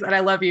listen to these and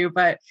I love you,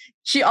 but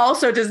she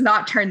also does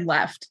not turn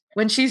left.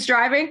 When she's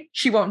driving,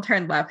 she won't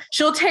turn left.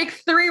 She'll take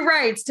 3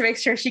 rights to make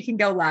sure she can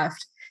go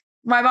left.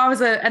 My mom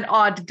is an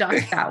odd duck,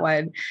 that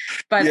one.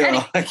 But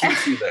yeah, I can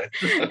see that.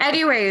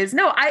 anyways,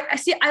 no, I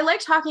see. I like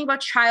talking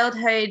about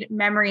childhood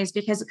memories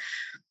because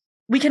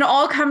we can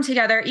all come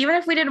together, even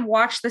if we didn't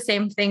watch the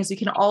same things. We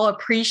can all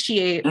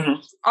appreciate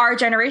our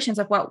generations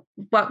of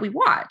what we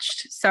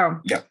watched. So,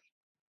 yeah.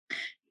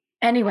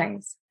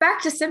 anyways,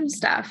 back to sim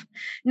stuff.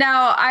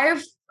 Now, I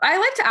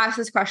like to ask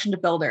this question to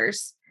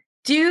builders.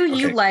 Do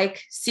you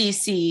like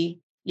CC?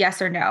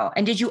 Yes or no?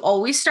 And did you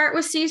always start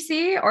with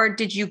CC, or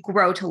did you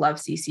grow to love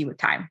CC with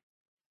time?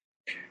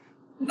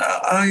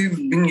 I've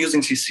been using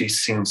CC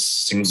since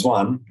Sims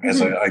 1,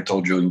 as I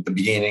told you in the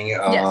beginning.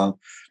 Yes.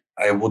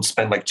 I would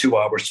spend like 2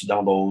 hours to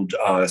download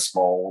a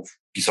small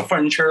piece of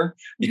furniture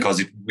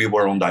because we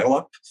were on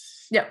dial-up.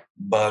 Yeah.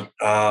 But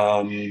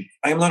I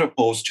am not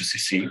opposed to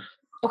CC.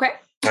 Okay.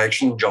 I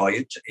actually enjoy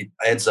it. It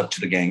adds up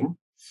to the game.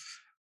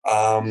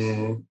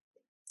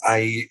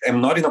 I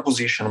am not in a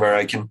position where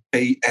I can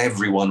pay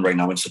everyone right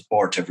now and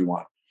support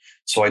everyone.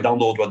 So I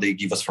download what they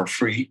give us for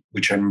free,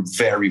 which I'm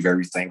very,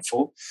 very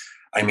thankful.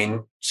 I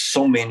mean,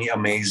 so many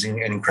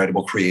amazing and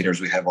incredible creators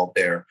we have out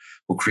there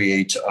who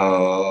create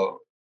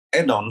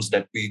add-ons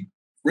that we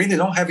really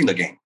don't have in the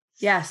game.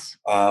 Yes.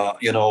 I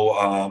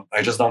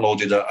just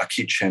downloaded a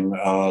kitchen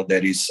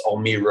that is all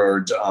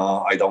mirrored.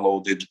 I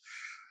downloaded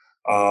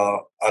a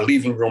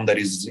living room that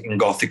is in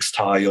Gothic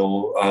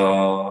style.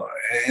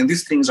 And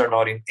these things are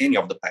not in any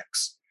of the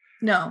packs.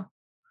 No.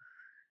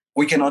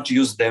 We cannot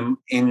use them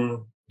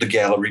in the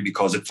gallery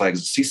because it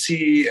flags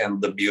CC and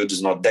the build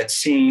is not that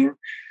seen.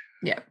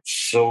 Yeah.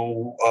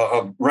 So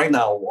right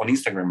now on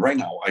Instagram,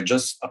 I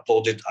just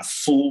uploaded a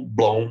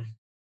full-blown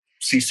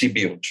CC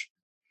build.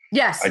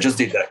 Yes. I just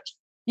did that.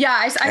 Yeah,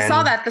 I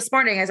saw that this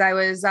morning as I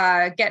was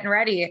getting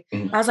ready.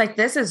 I was like,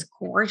 this is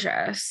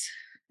gorgeous.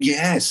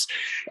 Yes.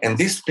 And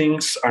these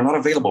things are not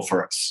available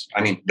for us.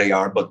 I mean, they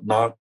are, but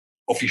not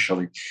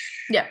officially.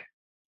 Yeah.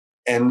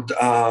 And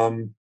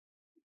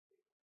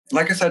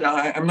like I said,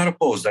 I'm not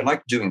opposed. I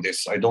like doing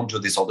this. I don't do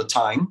this all the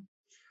time.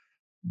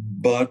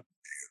 But,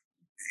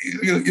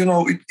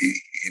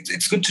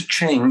 it's good to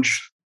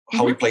change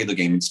how we play the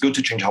game. It's good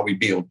to change how we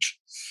build.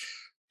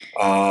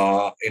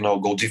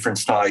 Go different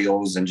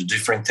styles and do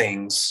different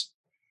things.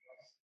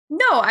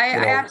 No,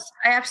 I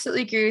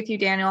absolutely agree with you,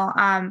 Daniel.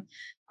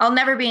 I'll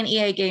never be an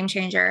EA game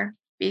changer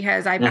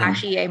because I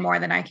bash EA more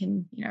than I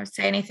can,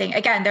 say anything.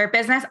 Again, their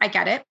business, I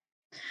get it.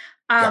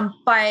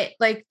 But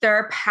like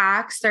their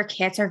packs, their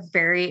kits are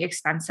very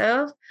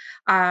expensive.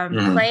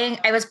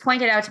 It was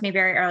pointed out to me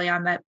very early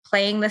on that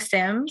playing The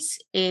Sims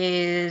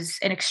is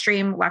an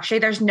extreme luxury.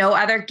 There's no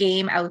other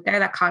game out there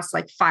that costs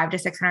like $500 to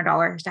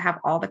 $600 to have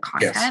all the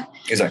content. Yes,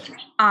 exactly.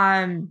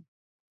 And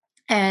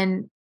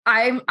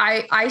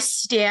I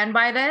stand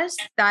by this,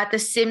 that the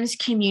Sims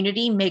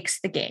community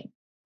makes the game.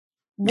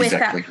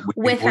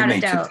 Without a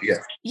doubt.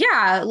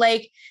 Yeah.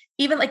 Like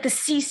even like the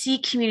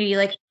CC community,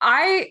 like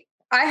I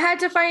had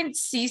to find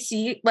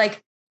CC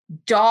like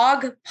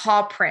dog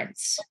paw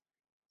prints.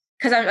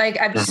 Cause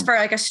I'm just for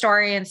like a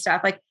story and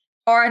stuff, like,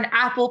 or an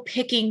apple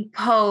picking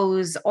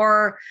pose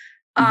or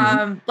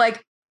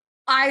like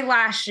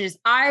eyelashes,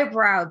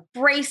 eyebrow,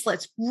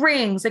 bracelets,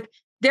 rings. Like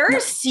there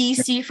is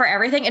CC for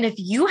everything. And if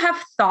you have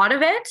thought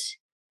of it,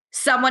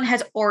 someone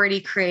has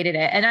already created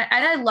it. And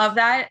I love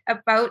that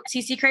about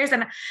CC creators.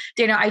 And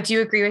Dana, I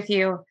do agree with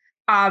you.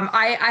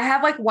 I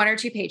have like 1 or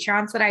 2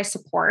 Patreons that I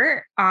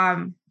support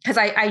because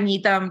I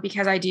need them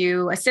because I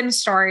do a Sim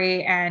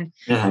story and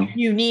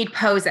you need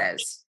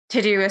poses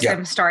to do a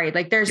Sim story.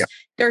 Like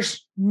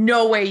there's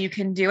no way you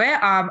can do it.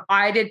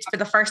 I did for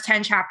the first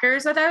 10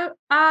 chapters without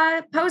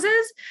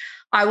poses.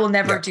 I will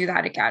never do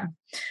that again.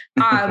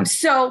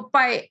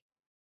 But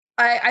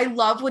I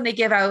love when they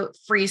give out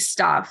free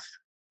stuff.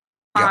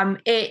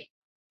 It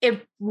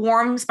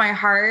warms my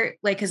heart,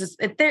 like, cause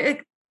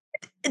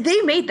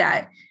they made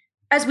that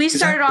as we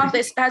started off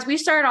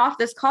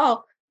this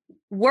call,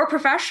 we're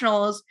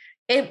professionals.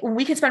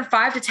 We can spend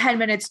 5 to 10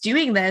 minutes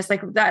doing this,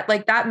 like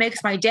that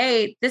makes my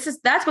day.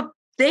 That's what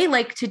they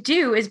like to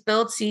do is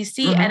build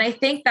CC. And I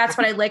think that's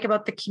what I like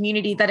about the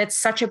community, that it's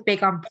such a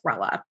big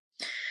umbrella.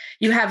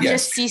 You have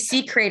just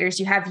CC creators,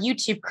 you have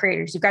YouTube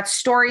creators, you've got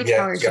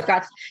storytellers, you've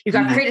got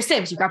creative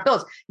Sims, you've got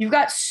builds, you've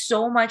got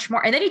so much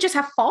more. And then you just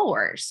have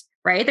followers,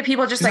 right? That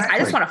people just like, I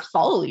just want to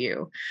follow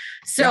you.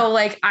 So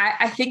like,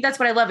 I think that's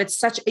what I love. It's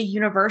such a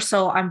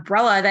universal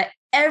umbrella that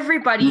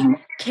everybody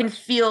can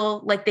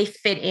feel like they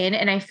fit in.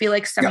 And I feel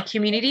like some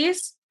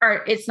communities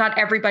it's not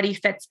everybody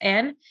fits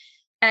in.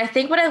 And I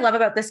think what I love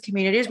about this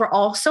community is we're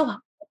all so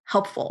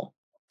helpful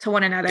to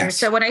one another. Yes.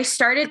 So when I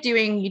started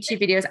doing YouTube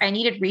videos, I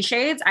needed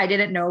reshades. I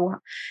didn't know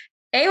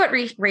what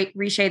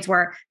reshades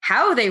were,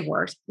 how they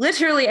worked,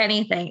 literally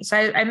anything. So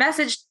I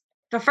messaged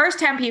the first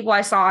 10 people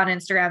I saw on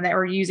Instagram that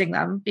were using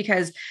them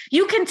because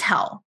you can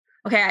tell.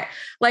 Okay.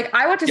 Like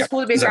I went to school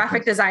to be a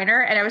graphic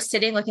designer and I was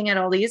sitting looking at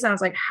all these and I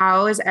was like,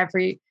 how is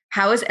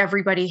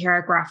everybody here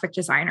a graphic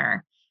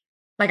designer?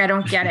 Like, I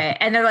don't get it.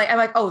 And I'm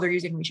like, oh, they're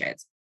using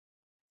reshades.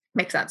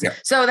 Makes sense. Yeah.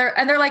 So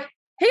they're like,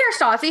 hey,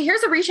 Stassi,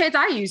 here's the reshades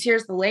I use.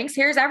 Here's the links.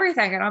 Here's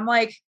everything. And I'm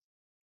like,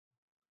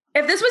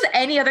 if this was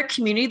any other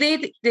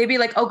community, they'd be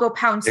like, oh, go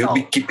pound They salt.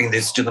 would be keeping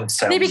this to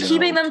themselves. They'd be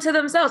keeping them to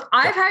themselves.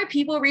 I've had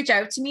people reach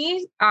out to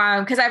me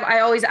because I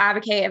always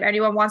advocate if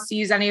anyone wants to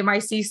use any of my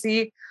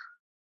CC,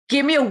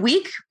 give me a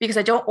week because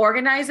I don't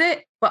organize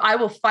it, but I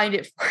will find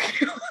it for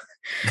you.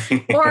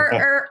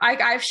 or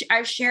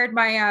I've shared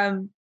my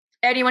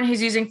anyone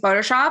who's using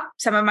Photoshop,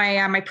 some of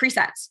my my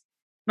presets.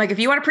 Like if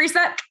you want a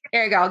preset,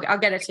 there you go. I'll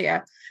get it to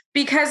you.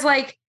 Because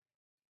like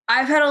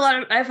I've had a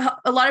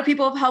lot of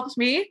people have helped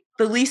me.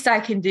 The least I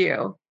can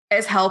do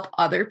is help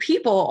other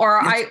people.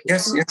 Or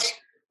yes.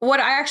 What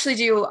I actually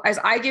do is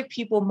I give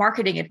people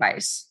marketing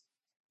advice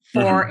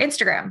for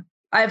Instagram.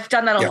 I've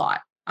done that a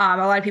lot. A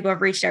lot of people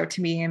have reached out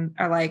to me and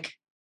are like,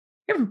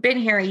 you haven't been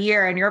here a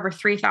year and you're over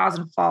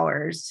 3,000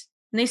 followers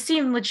and they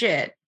seem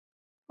legit.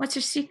 What's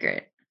your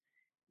secret?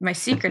 My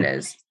secret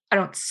is I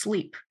don't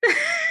sleep.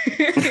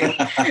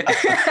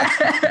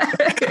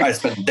 I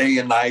spend day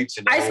and night.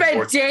 I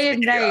spend day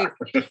and night.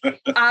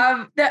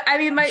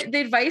 The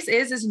advice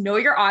is know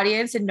your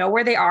audience and know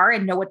where they are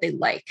and know what they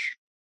like.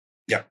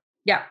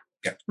 Yeah.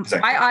 Exactly.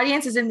 My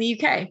audience is in the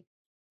UK.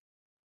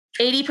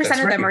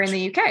 80% of them are in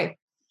the UK.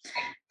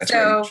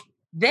 So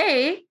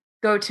they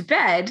go to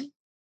bed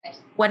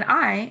when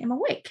I am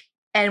awake.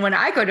 And when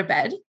I go to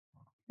bed,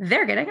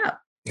 they're getting up.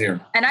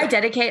 And I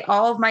dedicate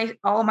all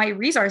my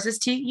resources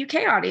to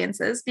UK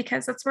audiences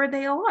because that's where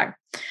they all are.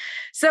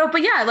 So,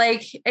 but yeah,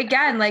 like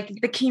again, like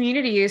the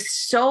community is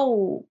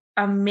so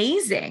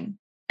amazing.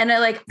 And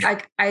I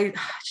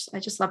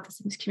just love the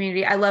Sims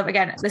community. I love,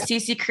 again, the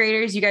CC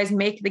creators. You guys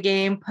make the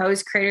game.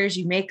 Pose creators,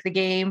 you make the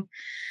game.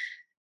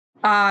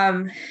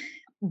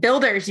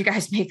 Builders, you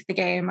guys make the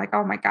game. Like,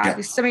 oh my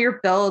God, some of your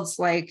builds,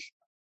 like,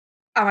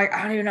 I'm like,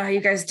 I don't even know how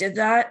you guys did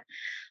that.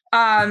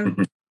 I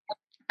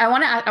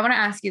want to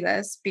ask you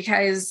this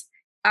because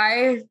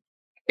I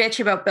bitch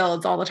about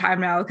builds all the time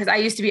now. Because I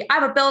used to be,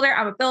 I'm a builder.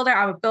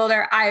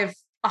 I've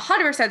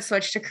 100%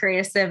 switched to Create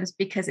a Sims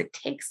because it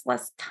takes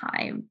less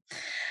time.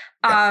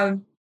 How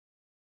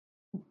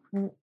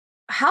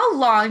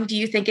long do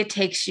you think it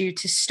takes you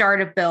to start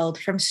a build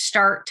from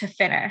start to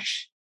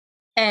finish?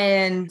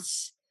 And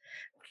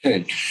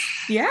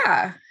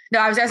yeah, no,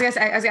 I was gonna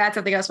add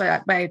something else.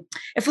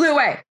 It flew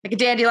away like a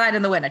dandelion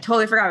in the wind. I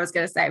totally forgot what I was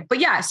gonna say. But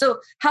yeah, so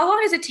how long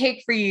does it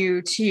take for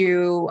you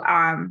to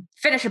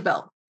finish a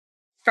build?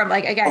 From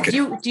like, again,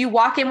 do you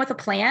walk in with a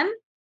plan,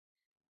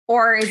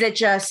 or is it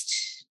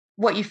just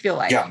what you feel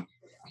like? Yeah.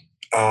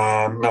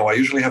 No, I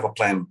usually have a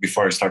plan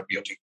before I start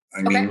building.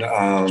 I mean,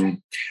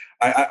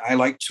 I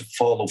like to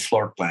follow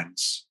floor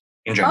plans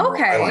in general.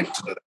 I like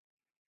to do that.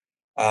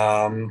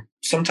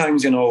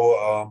 Sometimes, I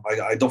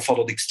don't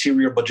follow the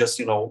exterior, but just,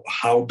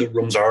 how the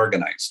rooms are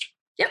organized.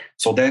 Yep.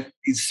 So that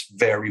is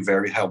very,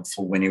 very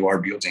helpful when you are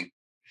building.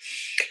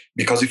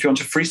 Because if you want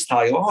to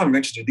freestyle, I'm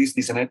going to do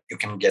this, and that, you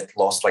can get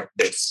lost like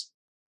this.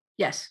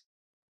 Yes.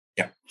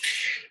 Yeah.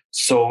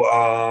 So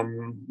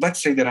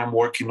let's say that I'm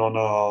working on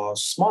a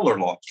smaller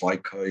lot,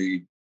 like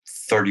a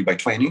 30 by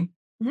 20.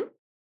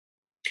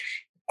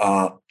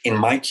 In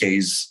my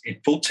case,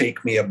 it will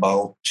take me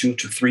about 2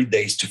 to 3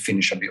 days to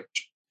finish a build.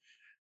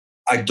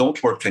 I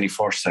don't work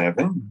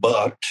 24/7,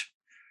 but,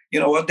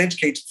 I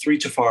dedicate 3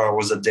 to 4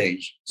 hours a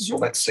day. So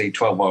let's say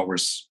 12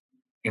 hours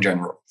in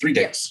general, 3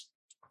 days.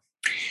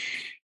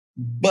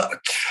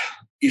 But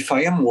if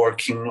I am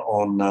working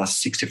on a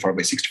 64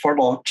 by 64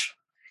 lot,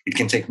 it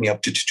can take me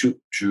up to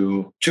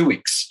 2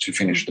 weeks to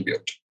finish the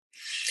build.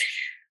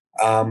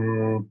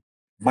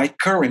 My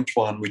current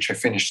one, which I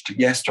finished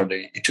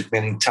yesterday, it took me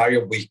an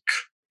entire week.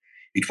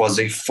 It was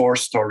a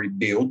 4-story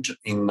build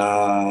in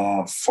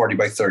a 40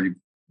 by 30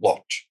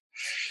 lot.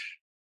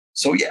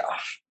 So yeah,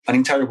 an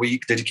entire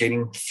week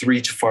dedicating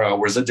 3 to 4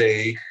 hours a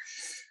day.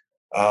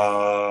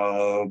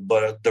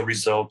 But the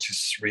result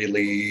is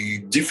really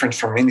different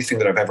from anything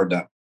that I've ever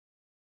done.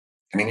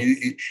 I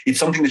mean, it's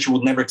something that you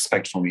would never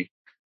expect from me.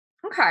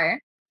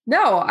 Okay.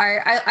 No,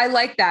 I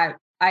like that.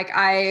 Like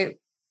at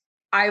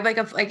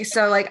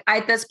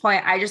this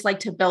point, I just like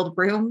to build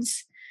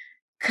rooms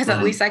because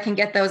at least I can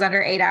get those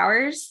under 8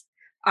 hours.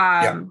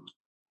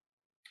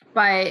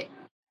 But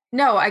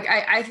no,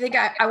 I think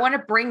I want to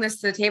bring this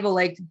to the table.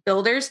 Like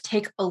builders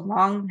take a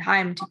long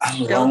time to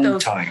build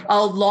those.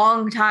 A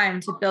long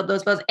time to build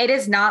those builds. It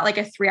is not like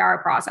a 3-hour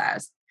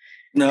process.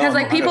 No, because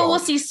like people will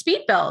see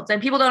speed builds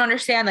and people don't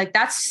understand like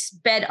that's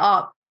sped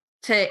up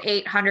to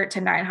 800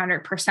 to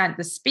 900%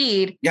 the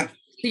speed. Yeah.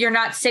 So you're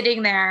not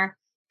sitting there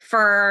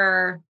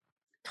for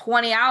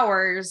 20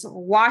 hours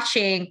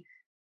watching,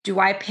 do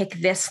I pick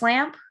this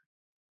lamp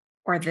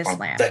or this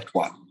lamp? That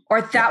one.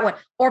 Or that one.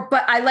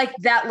 But I like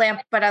that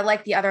lamp, but I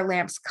like the other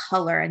lamp's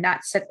color. And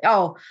that's it.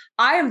 Oh,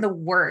 I am the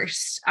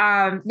worst.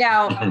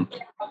 Now,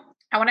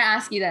 I want to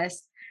ask you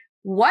this.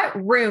 What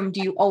room do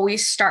you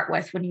always start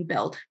with when you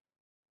build?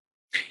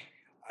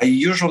 I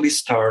usually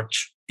start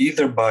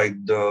either by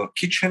the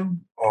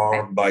kitchen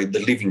or by the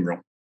living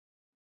room.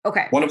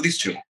 Okay. One of these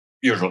two,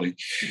 usually.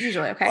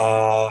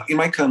 Okay. In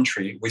my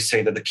country, we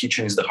say that the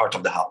kitchen is the heart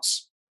of the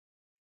house.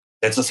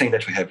 That's the saying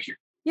that we have here.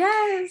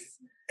 Yes.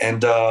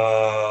 And,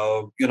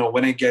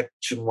 when I get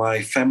to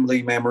my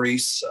family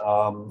memories,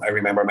 I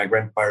remember my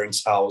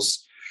grandparents'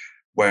 house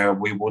where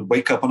we would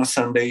wake up on a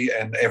Sunday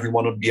and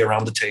everyone would be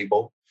around the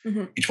table.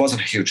 Mm-hmm. It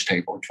wasn't a huge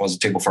table. It was a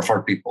table for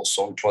 4 people.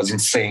 So it was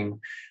insane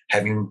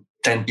having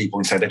 10 people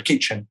inside that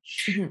kitchen.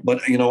 Mm-hmm.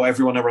 But,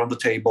 everyone around the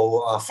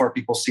table, 4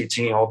 people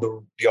sitting, all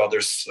the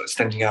others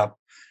standing up,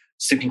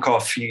 sipping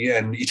coffee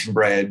and eating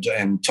bread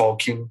and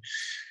talking.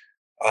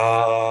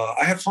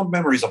 I have fond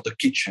memories of the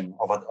kitchen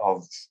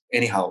of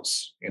any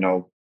house,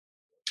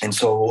 and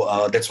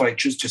so that's why I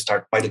choose to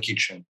start by the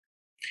kitchen.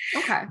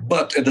 Okay.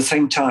 But at the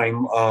same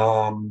time,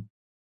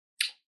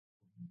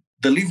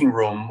 the living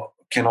room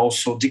can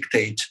also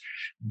dictate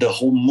the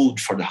whole mood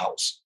for the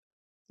house.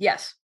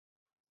 Yes.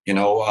 You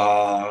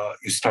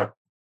start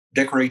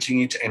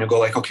decorating it and you go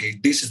like, okay,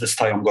 this is the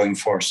style I'm going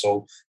for.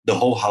 So the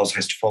whole house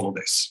has to follow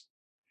this.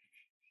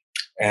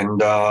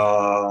 And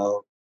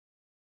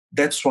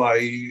that's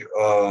why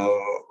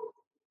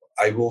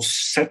I will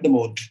set the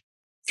mood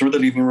through the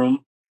living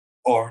room,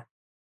 or,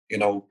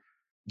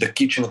 the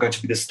kitchen is going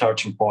to be the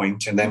starting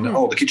point. And then,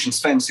 the kitchen's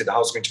fancy, the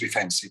house is going to be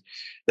fancy.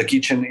 The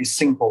kitchen is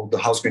simple, the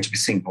house is going to be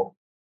simple.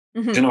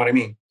 Mm-hmm. Do you know what I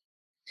mean?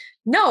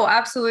 No,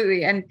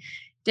 absolutely. And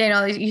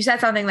Daniel, you said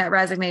something that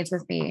resonates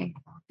with me.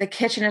 The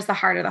kitchen is the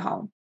heart of the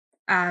home.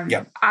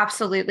 Yeah,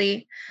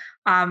 absolutely.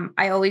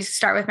 I always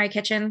start with my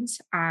kitchens.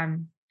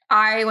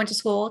 I went to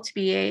school to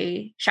be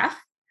a chef.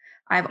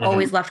 I've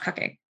always loved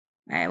cooking.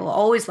 I will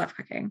always love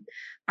cooking.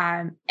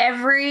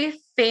 Every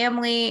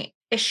family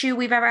issue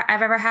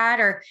I've ever had,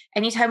 or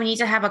anytime we need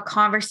to have a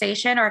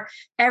conversation, or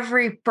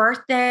every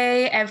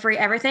birthday,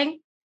 everything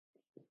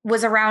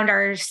was around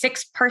our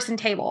 6-person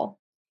table.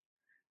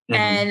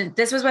 And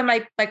this was when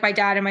my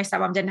dad and my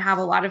stepmom didn't have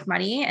a lot of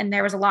money, and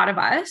there was a lot of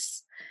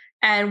us,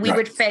 and we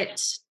would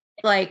fit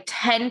like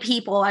 10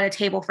 people at a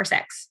table for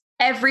 6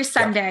 every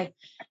Sunday.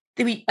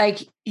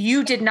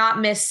 You did not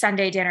miss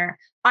Sunday dinner.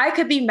 I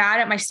could be mad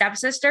at my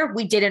stepsister.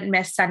 We didn't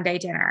miss Sunday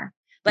dinner.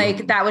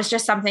 That was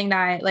just something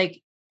that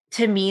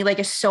to me,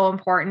 is so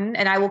important.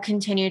 And I will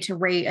continue to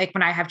raise,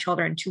 when I have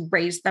children, to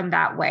raise them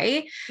that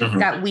way,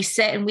 that we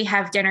sit and we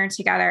have dinner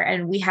together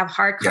and we have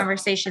hard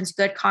conversations,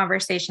 good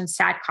conversations,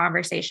 sad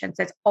conversations.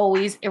 It's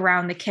always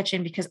around the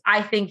kitchen, because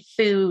I think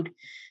food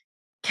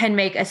can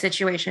make a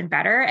situation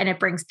better and it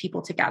brings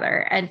people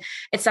together. And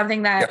it's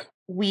something that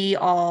we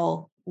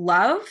all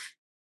love.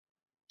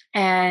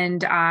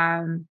 And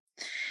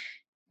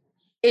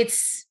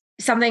it's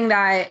something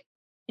that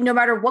no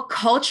matter what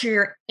culture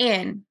you're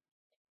in,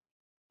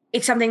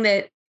 it's something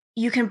that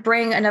you can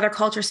bring another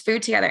culture's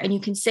food together and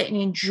you can sit and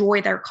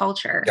enjoy their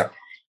culture. Yeah.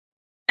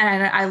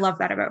 And I love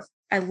that about,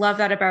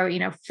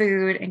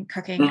 food and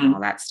cooking and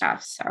all that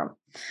stuff. So,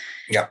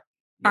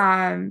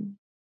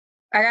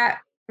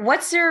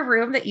 what's your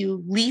room that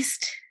you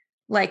least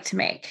like to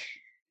make?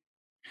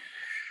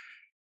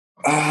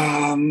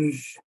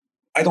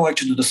 I don't like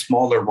to do the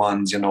smaller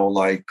ones,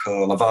 like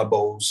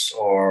lavabos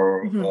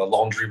or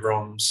laundry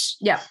rooms.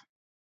 Yeah.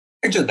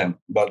 I do them,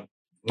 but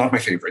not my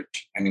favorite.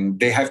 I mean,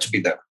 they have to be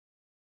there.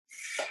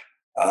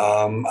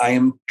 I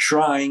am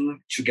trying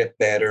to get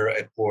better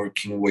at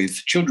working with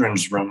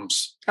children's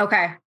rooms.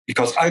 Okay.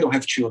 Because I don't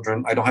have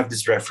children. I don't have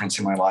this reference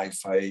in my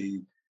life.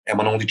 I am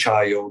an only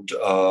child.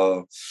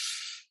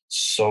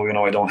 So,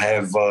 I don't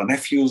have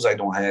nephews. I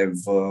don't have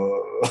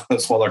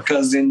smaller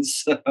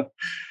cousins.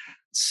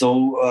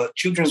 So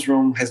children's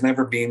room has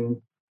never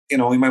been,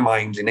 in my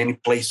mind, in any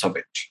place of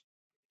it.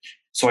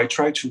 So I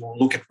try to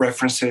look at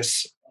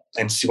references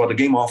and see what the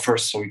game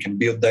offers so we can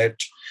build that.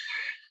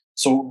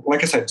 So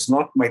like I said, it's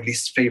not my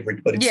least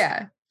favorite, but it's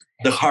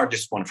the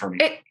hardest one for me.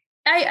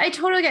 I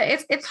totally get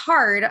it. It's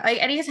hard.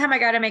 Anytime I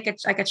got to make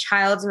a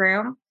child's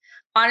room,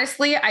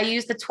 honestly, I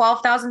use the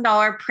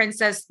 $12,000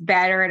 princess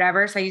bed or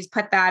whatever. So I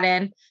put that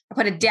in. I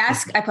put a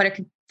desk. I put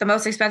the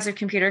most expensive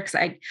computer, because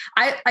I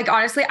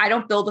honestly, I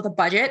don't build with a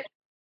budget.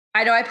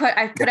 I know I put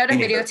out a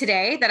video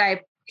today that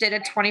I did a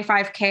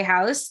 $25K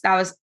house. That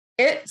was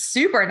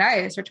super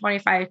nice for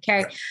 $25K.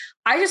 Yeah.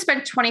 I just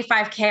spent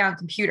 $25K on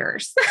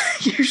computers,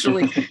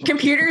 usually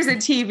computers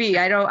and TV.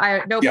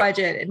 I no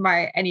budget in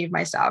any of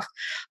my stuff.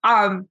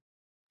 But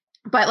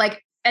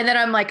and then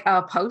I'm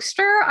a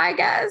poster, I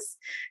guess.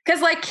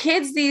 Cause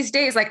kids these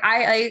days,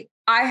 I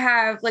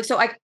have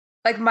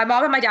my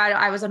mom and my dad,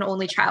 I was an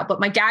only child, but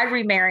my dad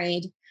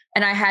remarried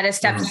and I had a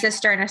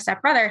stepsister and a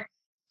stepbrother.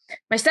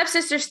 My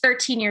stepsister's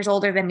 13 years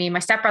older than me. My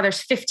stepbrother's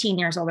 15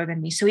 years older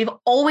than me. So we've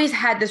always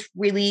had this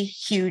really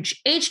huge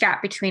age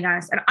gap between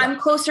us. And I'm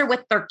closer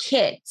with their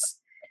kids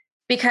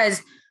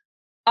because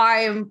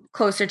I'm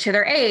closer to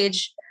their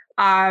age.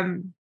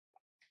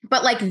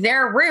 But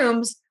their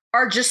rooms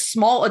are just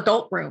small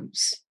adult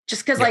rooms,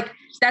 just because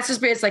that's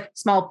just it's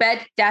small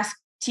bed, desk,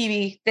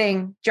 TV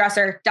thing,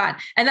 dresser, done.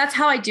 And that's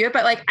how I do it.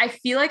 But I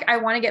feel like I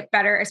want to get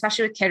better,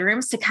 especially with kid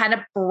rooms, to kind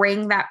of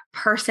bring that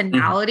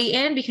personality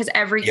in, because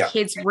every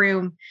kid's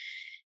room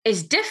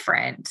is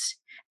different.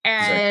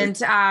 And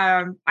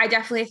I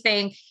definitely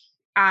think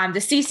The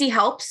CC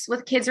helps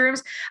with kids'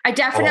 rooms. I Oh,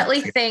 definitely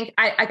okay. think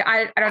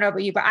I don't know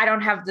about you, but I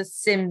don't have the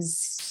Sims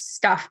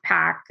stuff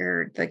pack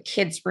or the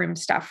kids' room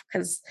stuff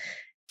because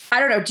I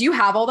don't know. Do you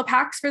have all the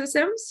packs for the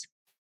Sims?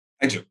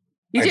 I do.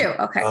 You I do. do.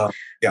 Okay.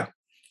 Yeah.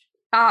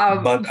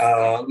 Um, But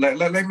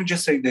let me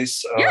just say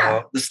this: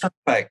 yeah. the star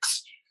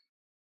packs.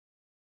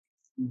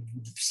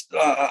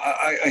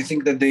 I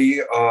think that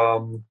they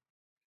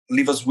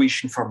leave us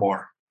wishing for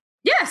more.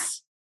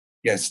 Yes.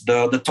 Yes,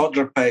 the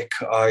toddler pack,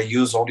 I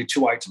use only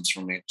 2 items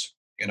from it.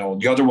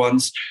 The other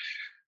ones,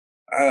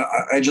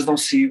 I just don't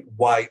see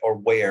why or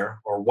where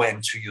or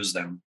when to use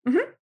them.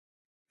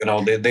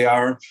 Mm-hmm. They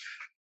are.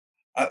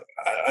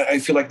 I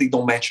feel like they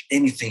don't match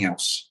anything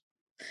else.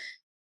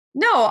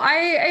 No,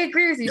 I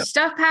agree with you. Yeah.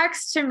 Stuff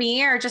packs to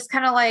me are just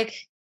kind of like,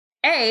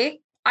 I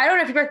don't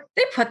know if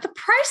they put the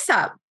price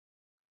up.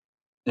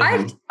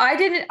 Mm-hmm. I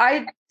didn't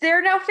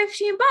they're now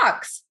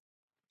 $15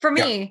 for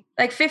Yeah. me,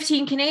 like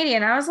 15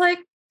 Canadian. I was like,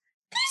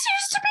 these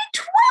used to be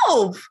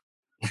 12.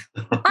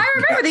 I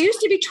remember Yeah. they used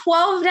to be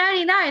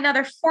 $12.99. Now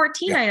they're Yeah.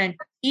 $14.99.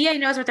 EA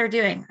knows what they're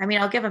doing. I mean,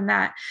 I'll give them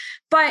that.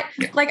 But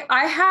Yeah. like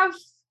I have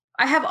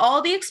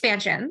all the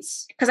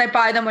expansions because I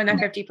buy them when they're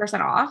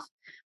 50% off.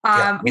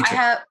 Yeah. Me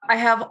too. I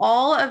have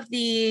all of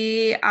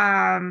the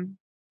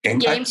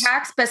game Packs.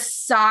 packs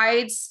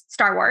besides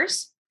Star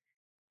Wars.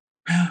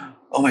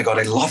 Oh my god,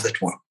 I love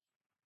that one.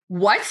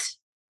 What?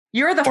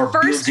 You're the For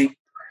first building,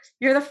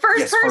 you're the first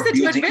yes, for person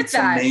to building, admit it's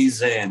that.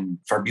 amazing.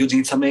 For building,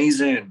 it's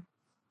amazing.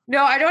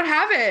 No, I don't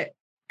have it.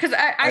 Because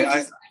I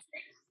just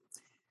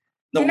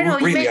no, Daniel,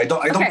 really, I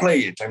don't okay. play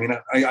it. I mean,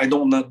 I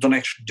don't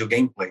actually do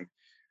gameplay.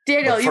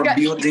 Daniel, But for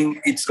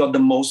building, it's got the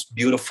most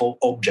beautiful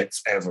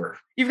objects ever.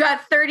 You've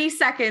got 30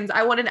 seconds.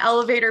 I want an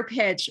elevator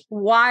pitch.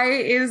 Why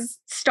is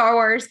Star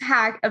Wars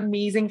Hack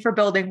amazing for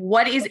building?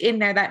 What is in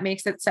there that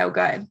makes it so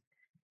good?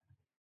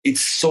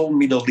 It's so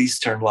Middle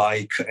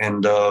Eastern-like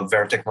and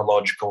very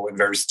technological and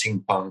very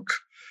steampunk.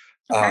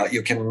 Okay.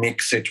 You can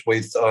mix it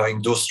with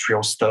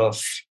industrial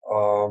stuff.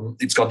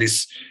 It's got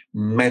these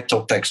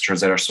metal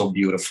textures that are so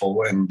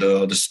beautiful, and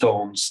the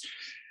stones,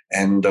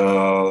 and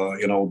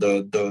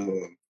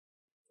the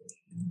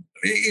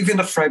even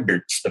the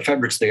fabrics. The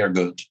fabrics, they are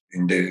good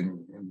in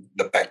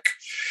the pack,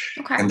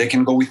 Okay. and they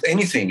can go with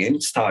anything, any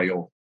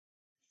style.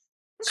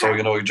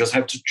 Okay. So you just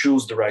have to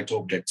choose the right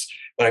objects.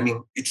 But I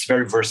mean, it's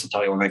very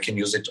versatile, and I can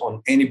use it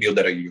on any build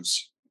that I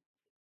use.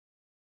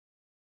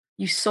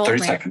 You sold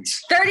 30 me.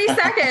 seconds. 30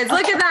 seconds.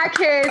 Look at that,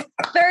 kids.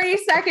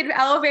 30-second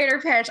elevator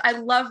pitch. I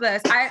love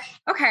this.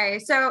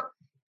 So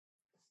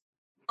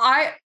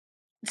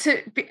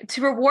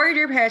to reward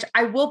your pitch,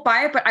 I will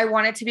buy it, but I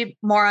want it to be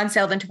more on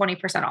sale than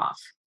 20% off.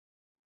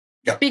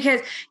 Yeah.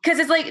 Because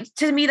it's like,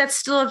 to me, that's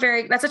still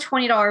that's a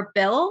 $20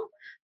 bill.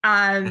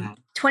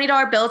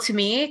 $20 bill to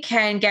me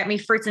can get me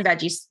fruits and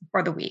veggies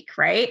for the week,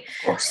 right?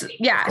 Of course.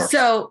 Yeah. Of course.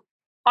 So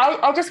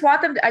I just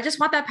want them. I just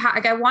want that pack.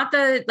 Like, I want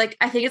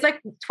I think it's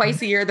like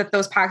twice a year that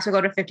those packs will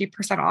go to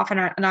 50% off,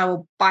 and I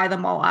will buy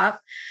them all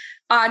up.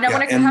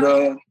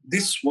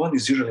 This one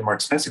is usually more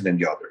expensive than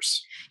the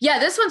others. Yeah,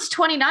 this one's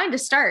 $29 to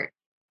start.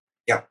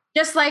 Yeah.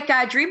 Just like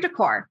Dream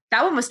Decor.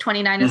 That one was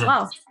 $29 as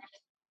well.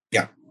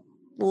 Yeah.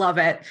 Love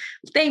it.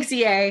 Thanks,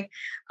 EA.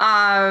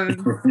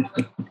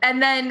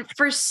 And then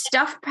for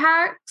stuff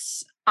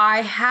packs,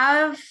 I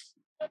have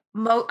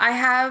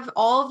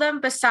all of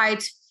them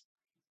besides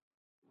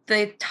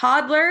the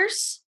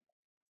toddlers,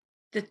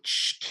 the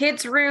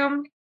kids'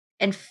 room,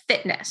 and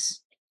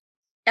fitness.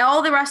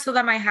 All the rest of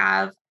them I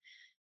have.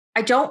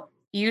 I don't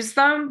use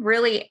them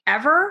really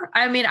ever.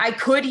 I mean, I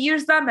could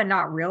use them and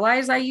not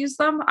realize I use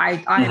them.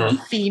 I'm a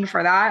fiend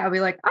for that. I'll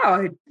be like, oh,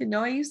 I didn't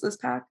know I used this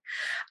pack.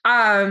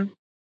 I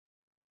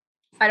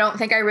don't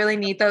think I really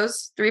need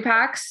those 3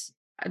 packs.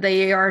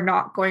 They are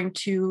not going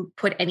to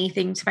put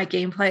anything to my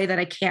gameplay that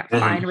I can't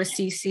find with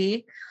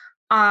CC.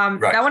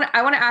 Right. I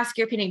want to ask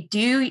your opinion. So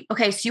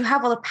you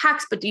have all the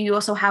packs, but do you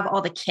also have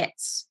all the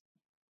kits?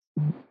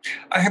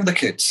 I have the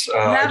kits.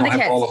 I don't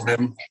have all of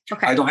them.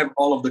 Okay. I don't have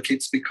all of the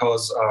kits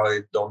because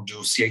I don't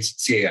do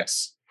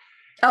CAS.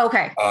 Oh,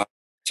 okay.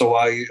 So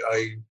I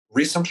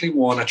recently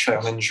won a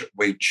challenge,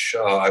 which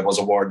I was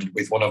awarded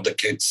with one of the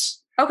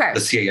kits. Okay.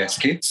 The CAS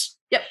kits.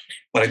 Yep.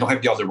 But I don't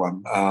have the other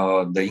one,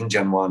 the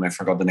Indian one. I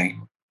forgot the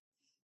name.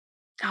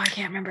 Oh, I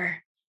can't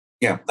remember.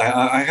 Yeah,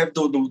 I have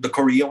the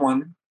Korea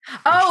one.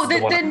 Oh,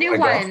 the new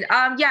one.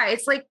 Yeah,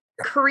 it's like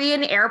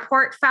Korean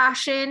airport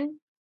fashion.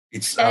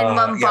 It's in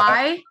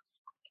Mumbai.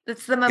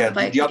 That's the Mumbai.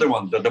 Yeah, the other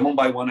one, the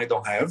Mumbai one, I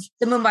don't have.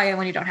 The Mumbai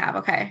one you don't have,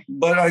 okay.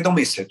 But I don't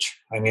miss it.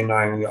 I mean,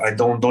 I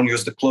don't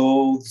use the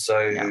clothes.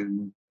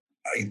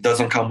 It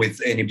doesn't come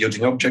with any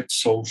building objects,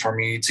 so for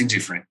me, it's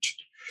indifferent.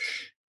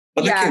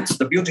 But the kits,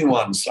 the building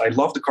ones, I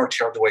love the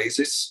Courtyard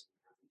Oasis.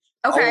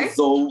 Okay.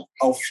 Although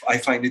I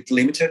find it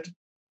limited.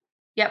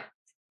 Yep.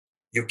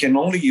 You can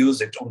only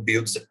use it on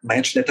builds that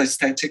match that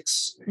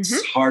aesthetics.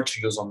 It's hard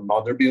to use on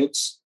other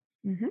builds.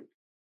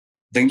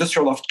 The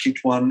Industrial Loft Kit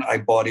one, I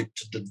bought it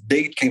the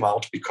day it came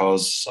out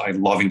because I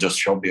love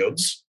industrial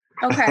builds.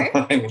 Okay.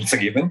 I mean, it's a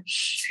given.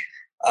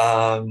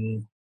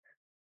 And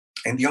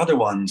the other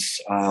ones,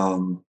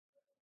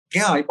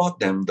 Yeah, I bought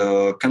them.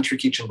 The Country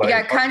Kitchen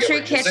by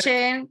Country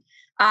Kitchen,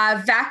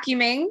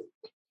 vacuuming,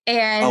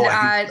 and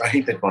I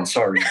hate that one.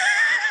 Sorry.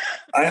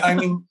 I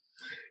mean,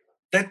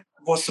 that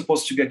was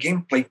supposed to be a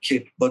gameplay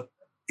kit, but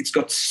it's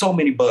got so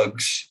many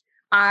bugs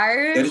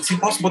that it's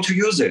impossible to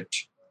use it.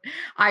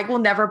 I will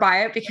never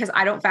buy it because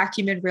I don't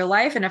vacuum in real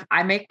life. And if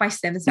I make my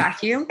Sims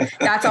vacuum,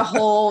 that's a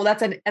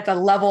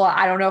level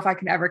I don't know if I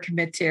can ever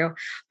commit to.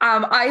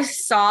 I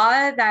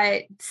saw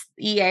that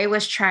EA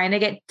was trying to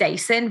get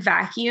Dyson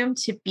Vacuum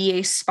to be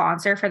a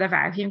sponsor for the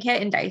vacuum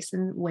kit, and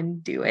Dyson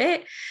wouldn't do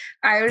it.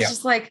 I was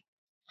just like,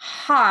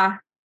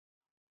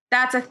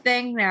 that's a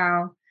thing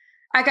now.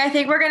 Like, I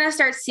think we're going to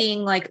start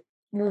seeing like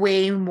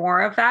way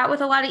more of that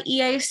with a lot of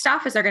EA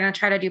stuff, is they're going to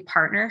try to do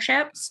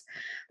partnerships.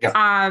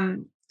 Yeah.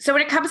 So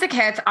when it comes to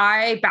kits,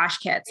 I bash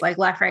kits like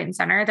left, right, and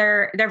center.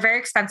 They're very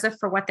expensive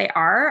for what they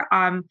are.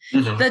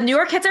 The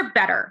newer kits are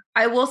better.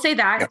 I will say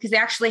that because they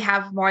actually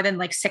have more than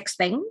like 6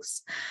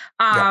 things.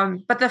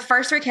 But the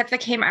first 3 kits that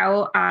came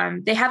out,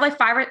 they had like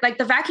 5, like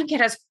the vacuum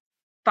kit has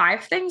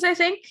 5 things, I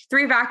think,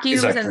 3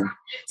 vacuums and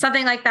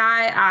something like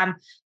that.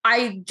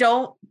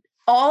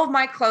 All of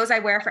my clothes I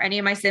wear for any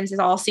of my Sims is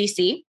all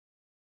CC.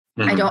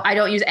 I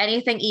don't use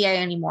anything EA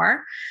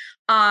anymore.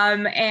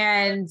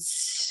 And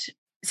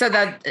so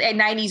the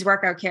 90s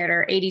workout kit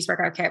or 80s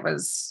workout kit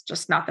was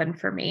just nothing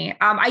for me.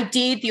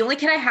 The only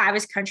kit I have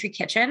is Country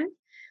Kitchen,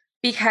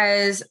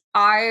 because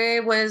I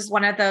was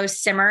one of those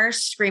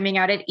simmers screaming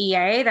out at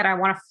EA that I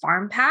want a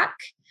farm pack.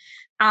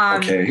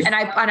 And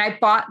I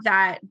bought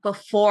that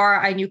before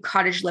I knew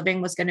cottage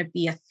living was going to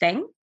be a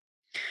thing.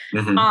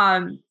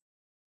 And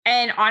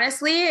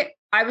honestly,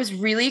 I was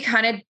really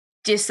kind of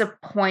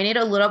disappointed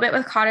a little bit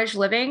with cottage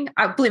living.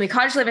 Believe me,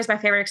 cottage living is my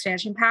favorite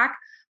expansion pack.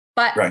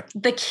 But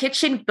the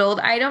kitchen build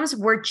items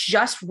were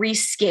just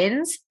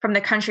reskins from the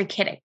Country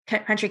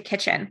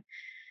Kitchen.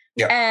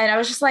 Yeah. And I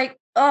was just like,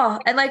 oh,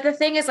 and like the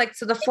thing is like,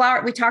 so the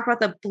flower, we talked about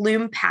the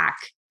bloom pack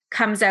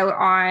comes out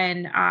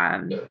on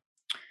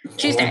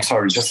Tuesday. I'm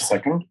sorry, just a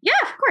second. Yeah,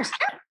 of course.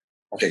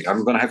 Okay,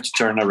 I'm going to have to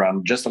turn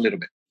around just a little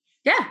bit.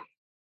 Yeah.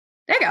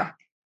 There you go.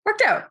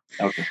 Worked out.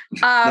 Okay.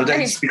 No,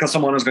 that's because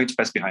someone was going to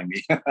pass behind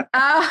me.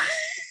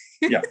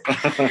 Yeah,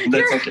 that's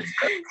okay.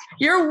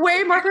 You're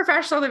way more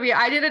professional than me.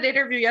 I did an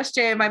interview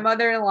yesterday and my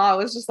mother-in-law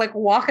was just like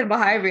walking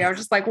behind me. I was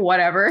just like,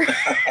 whatever.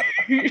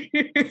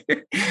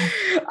 That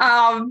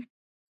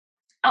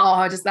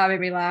made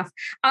me laugh.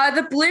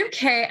 The bloom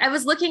kit, I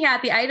was looking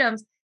at the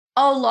items.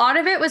 A lot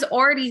of it was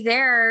already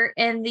there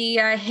in the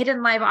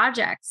hidden live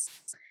objects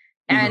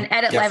and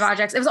edit live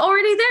objects. It was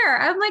already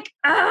there. I'm like,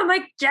 oh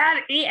my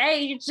God, EA,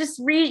 you just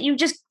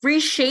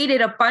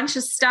reshaded a bunch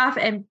of stuff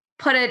and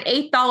put an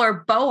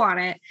 $8 bow on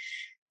it.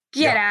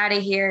 Get out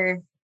of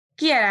here.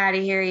 Get out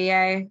of here,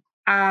 EA.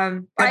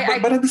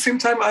 But at the same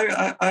time,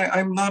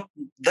 I'm not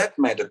that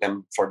mad at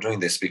them for doing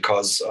this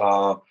because, we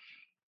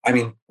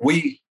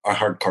are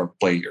hardcore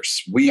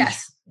players. We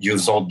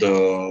use all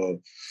the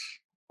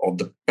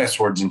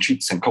passwords and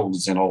cheats and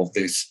codes and all of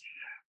this.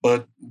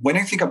 But when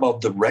I think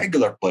about the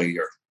regular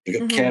player,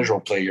 the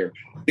casual player,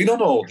 they don't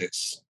know all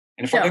this.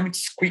 And for them,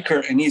 it's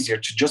quicker and easier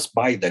to just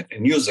buy that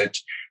and use it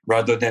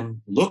rather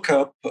than look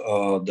up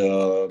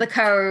the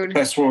code,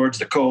 passwords,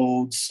 the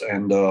codes,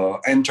 and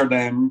enter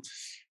them,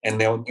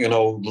 and then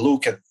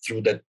look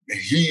through that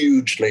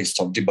huge list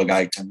of debug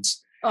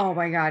items. Oh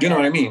my God! You know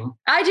what I mean?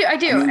 I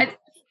do.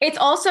 It's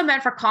also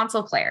meant for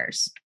console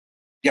players.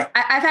 Yeah,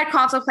 I've had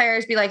console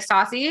players be like,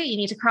 "Stassi, you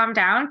need to calm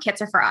down.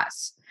 Kits are for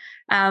us."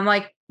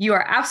 Like, you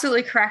are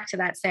absolutely correct to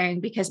that saying,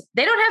 because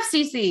they don't have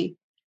CC.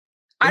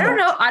 I don't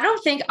know. I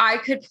don't think I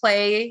could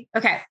play.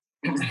 Okay.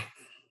 I'm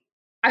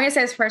going to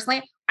say this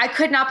personally. I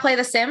could not play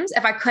The Sims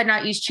if I could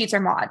not use cheats or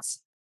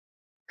mods.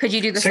 Could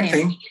you do the same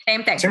thing?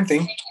 Same thing. Same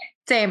thing.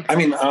 Same. I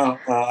mean,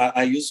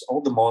 I use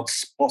all the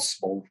mods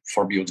possible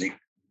for building.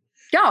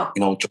 Yeah.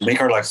 To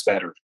make our lives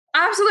better.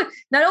 Absolutely.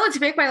 Not only to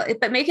make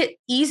but make it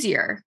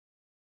easier.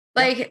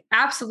 Like,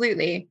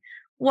 absolutely.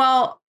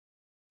 Well,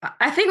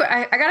 I think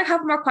I got a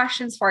couple more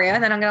questions for you,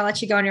 and then I'm going to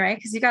let you go on your way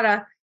because you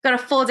got a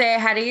full day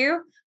ahead of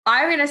you.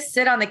 I'm going to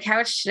sit on the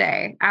couch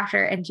today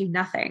and do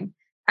nothing.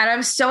 And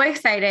I'm so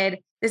excited.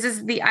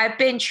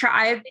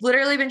 I've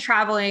literally been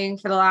traveling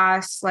for the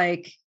last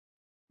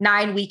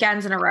 9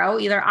 weekends in a row.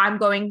 Either I'm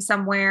going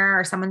somewhere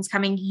or someone's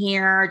coming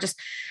here.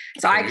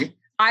 So my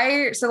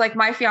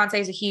fiance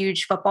is a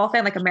huge football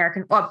fan, like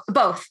American, well,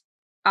 both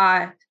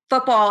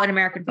football and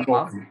American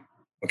football.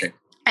 Okay.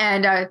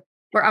 And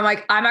where I'm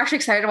like, I'm actually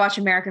excited to watch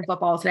American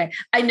football today.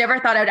 I never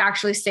thought I'd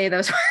actually say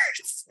those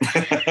words.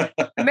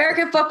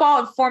 American football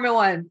and Formula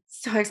One.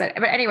 So excited.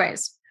 But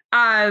anyways,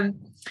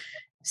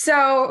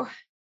 so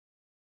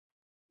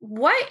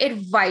what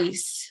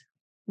advice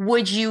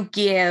would you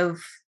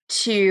give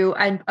to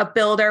a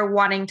builder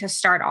wanting to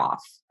start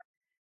off?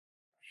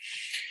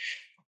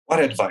 What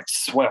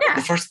advice? Well,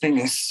 the first thing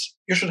is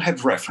you should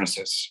have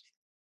references.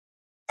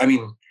 I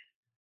mean,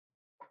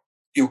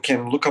 you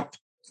can look up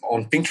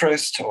on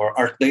Pinterest or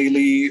Art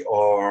Daily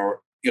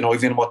or,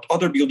 even what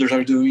other builders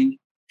are doing.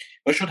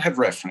 But you should have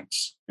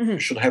reference. You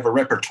should have a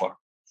repertoire.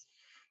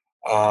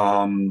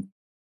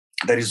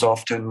 that is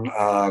often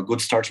a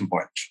good starting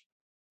point.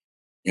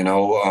 You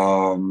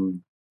know,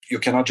 you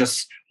cannot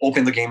just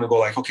open the game and go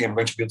like, okay, I'm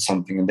going to build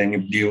something, and then you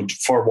build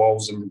 4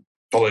 walls and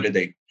call it a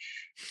day.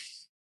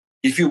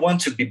 If you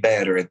want to be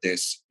better at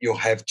this, you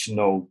have to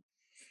know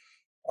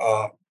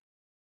uh,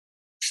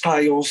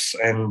 styles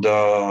and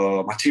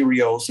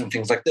materials and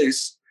things like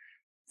this,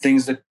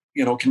 things that,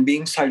 you know, can be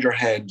inside your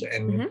head,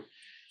 and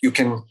you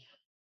can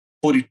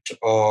put it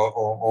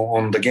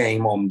on the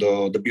game, on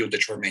the build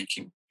that you're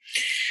making.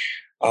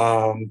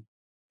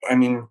 I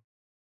mean,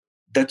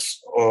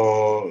 that's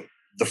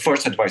the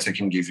first advice I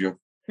can give you.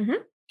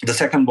 The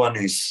second one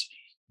is,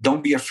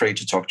 don't be afraid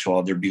to talk to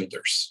other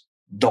builders.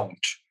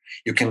 Don't.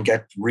 You can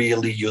get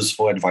really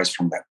useful advice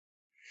from them.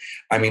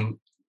 I mean,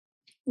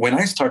 when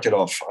I started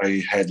off,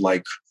 I had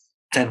like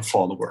 10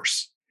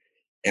 followers,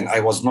 and I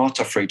was not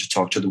afraid to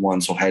talk to the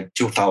ones who had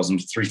 2,000,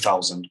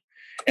 3,000,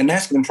 and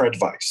ask them for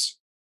advice.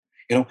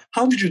 You know,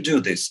 how did you do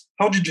this?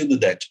 How did you do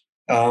that?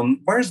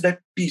 Where is that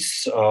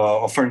piece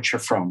of furniture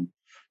from?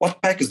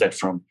 What pack is that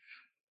from?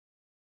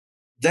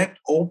 That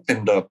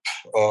opened up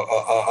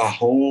a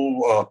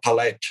whole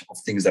palette of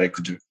things that I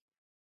could do.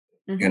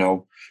 You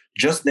know,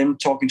 just them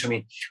talking to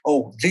me.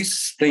 Oh,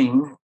 this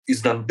thing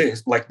is done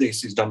this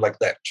is done like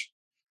that.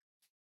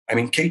 I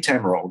mean, Kate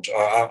Emerald,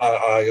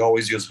 I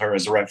always use her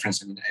as a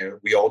reference, and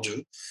we all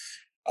do.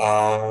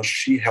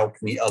 She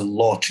helped me a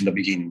lot in the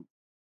beginning.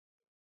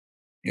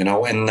 You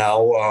know, and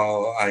now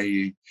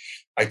I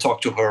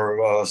talk to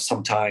her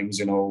sometimes,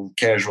 you know,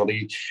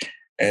 casually,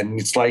 and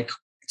it's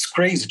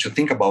crazy to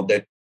think about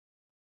that.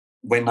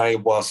 When I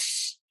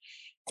was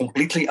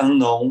completely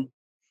unknown,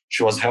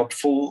 she was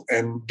helpful,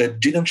 and that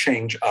didn't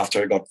change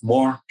after I got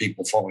more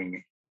people following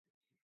me.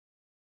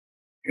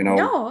 You know?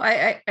 No,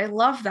 I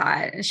love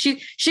that.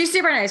 She's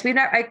super nice. We've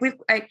not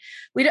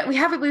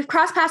we've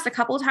crossed paths a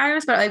couple of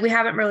times, but like we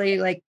haven't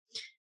really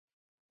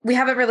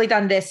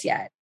done this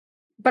yet.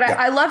 But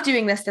I love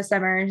doing this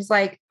summer. It's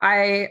like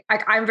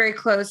I'm very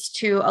close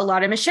to a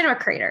lot of machinima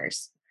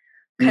creators,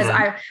 because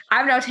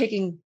I'm now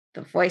taking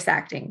the voice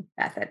acting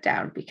method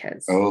down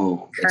because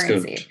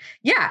currency. Good.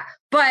 Yeah.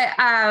 But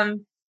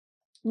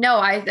no,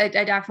 I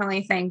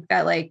definitely think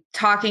that like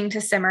talking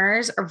to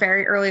simmers are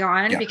very early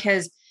on,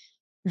 because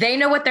they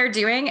know what they're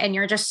doing and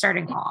you're just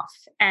starting off,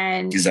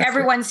 and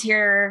everyone's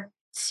here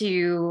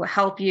to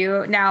help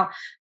you. Now,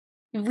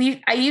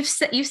 you've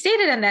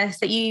stated in this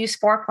that you use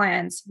floor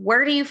plans.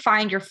 Where do you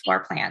find your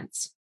floor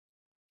plans?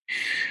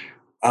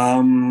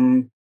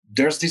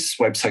 There's this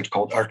website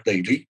called Art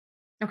Daily.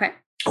 Okay.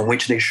 On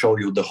which they show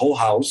you the whole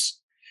house,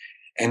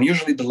 and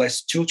usually the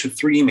last 2 to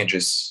 3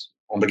 images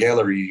on the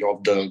gallery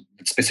of the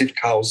specific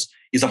house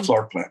is a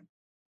floor plan.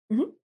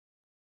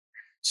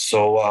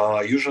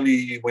 So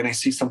usually when I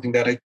see something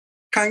that I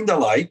kind of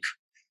like,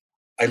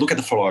 I look at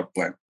the floor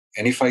plan.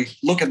 And if I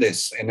look at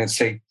this and then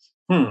say,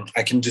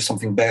 I can do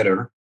something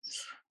better,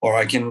 or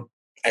I can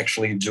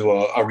actually do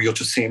a reel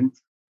to sim,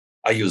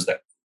 I use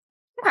that.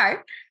 Okay.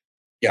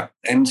 Yeah.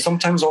 And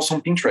sometimes also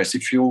on Pinterest,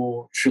 if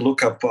you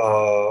look up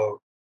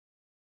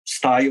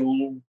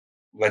style,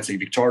 let's say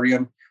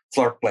Victorian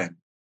floor plan,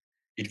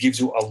 it gives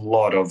you a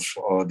lot of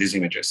these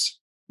images.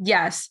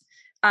 Yes.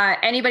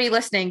 Anybody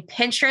listening,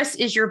 Pinterest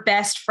is your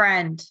best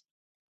friend.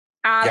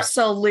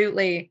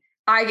 Absolutely.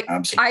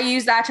 I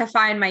use that to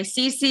find my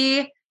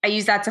CC. I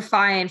use that to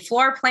find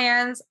floor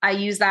plans. I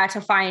use that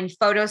to find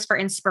photos for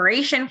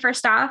inspiration for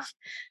stuff,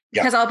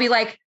 because I'll be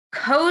like,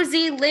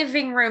 cozy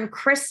living room,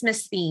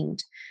 Christmas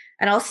themed.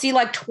 And I'll see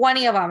like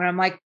 20 of them. And I'm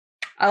like,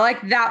 I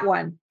like that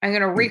one. I'm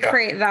going to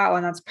recreate that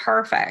one. That's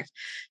perfect.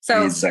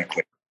 So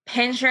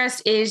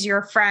Pinterest is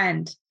your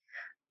friend.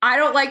 I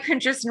don't like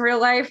Pinterest in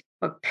real life,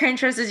 but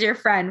Pinterest is your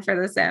friend for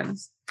The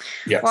Sims.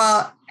 Yes.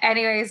 Well,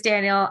 anyways,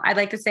 Daniel, I'd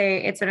like to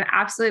say it's been an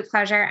absolute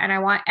pleasure. And I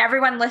want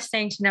everyone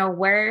listening to know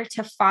where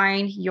to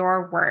find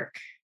your work.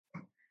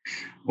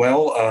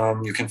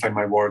 Well, you can find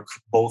my work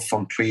both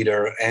on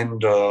Twitter and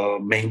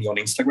mainly on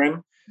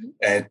Instagram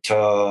at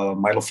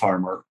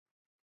Mylofarmer.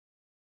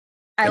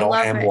 I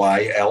love it.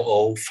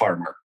 MYLO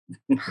Farmer.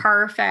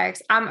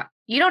 Perfect.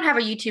 You don't have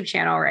a YouTube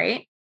channel,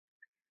 right?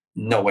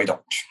 No, I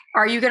don't.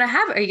 Are you going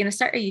to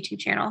start a YouTube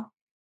channel?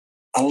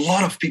 A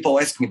lot of people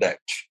ask me that,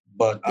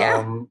 but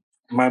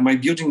my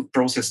building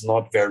process is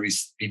not very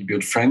speed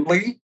build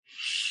friendly.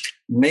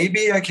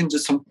 Maybe I can do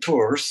some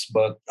tours,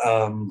 but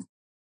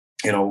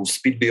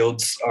speed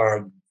builds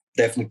are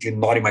definitely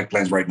not in my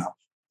plans right now.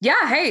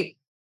 Yeah. Hey,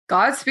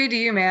 Godspeed to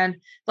you,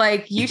 man.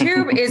 Like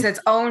YouTube is its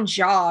own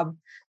job.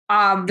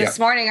 This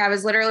morning I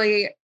was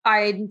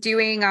I'm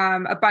doing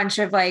a bunch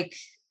of like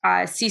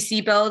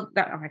CC build.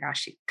 Oh my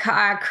gosh,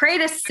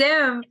 create a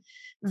sim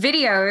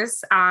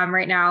videos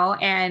right now,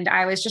 and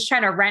I was just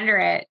trying to render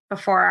it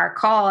before our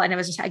call, and it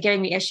was just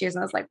giving me issues,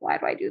 and I was like, why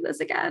do I do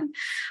this again?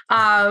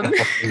 But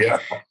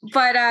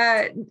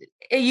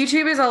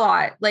YouTube is a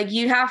lot. Like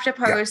you have to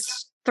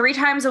post 3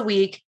 times a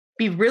week,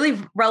 be really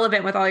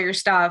relevant with all your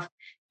stuff,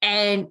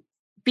 and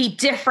be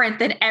different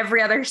than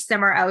every other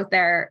simmer out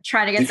there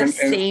trying to get the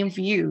same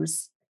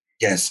views.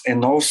 Yes.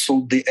 And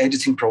also the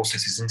editing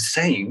process is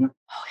insane.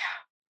 Oh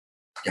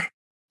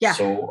Yeah.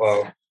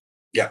 So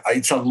yeah,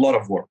 it's a lot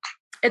of work.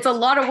 It's a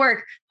lot of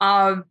work.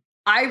 I'm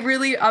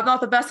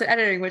not the best at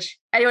editing, which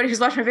anyone who's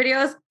watched my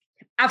videos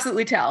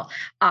absolutely tell.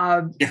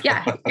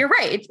 Yeah, you're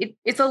right.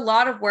 It's a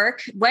lot of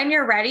work. When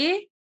you're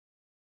ready,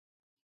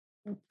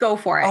 go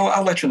for it.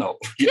 I'll let you know.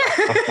 Yeah.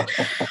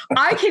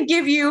 I can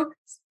give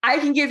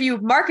you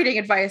marketing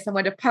advice on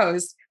when to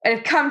post. And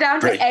if come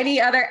down to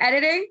any other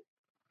editing,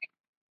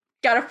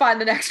 gotta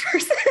find the next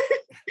person.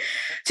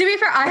 To be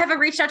fair, I haven't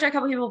reached out to a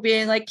couple people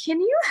being like,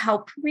 can you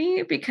help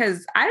me?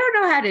 Because I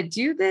don't know how to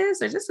do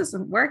this or this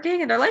isn't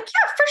working. And they're like,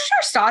 yeah, for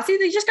sure, Stassi.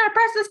 You just gotta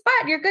press this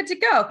button. You're good to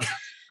go.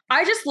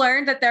 I just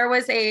learned that there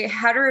was a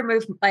how to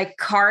remove like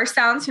car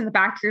sounds from the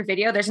back of your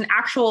video. There's an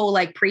actual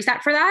like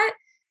preset for that.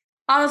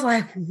 I was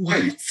like,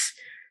 what?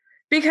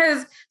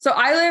 Because so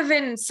I live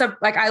in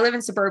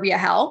suburbia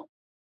hell.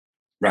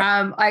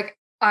 Right. Like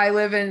I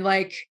live in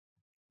like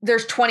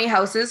there's 20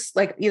 houses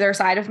like either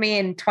side of me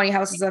and 20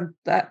 houses on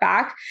the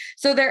back.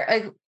 So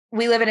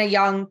we live in a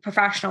young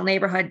professional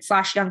neighborhood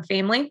 / young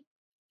family.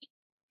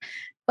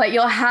 But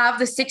you'll have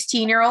the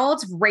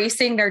 16-year-olds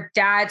racing their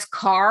dad's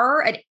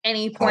car at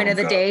any point of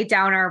the day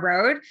down our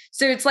road.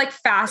 So it's like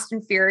fast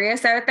and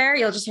furious out there.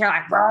 You'll just hear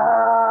like,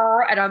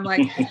 and I'm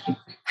like,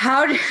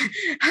 how to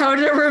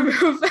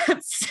remove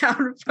that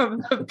sound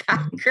from the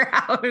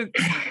background?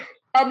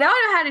 And now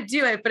I know how to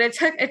do it, but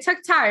it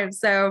took time.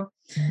 So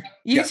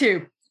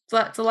YouTube,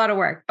 it's a lot of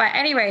work. But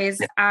anyways,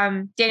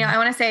 Daniel, I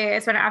want to say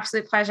it's been an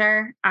absolute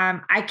pleasure.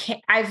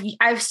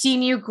 I've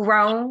seen you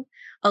grow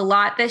a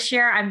lot this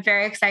year. I'm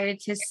very excited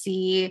to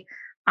see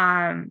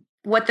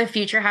what the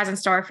future has in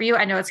store for you.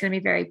 I know it's going to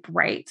be very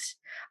bright.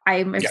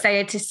 I'm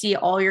excited to see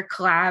all your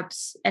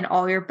collabs and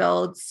all your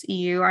builds.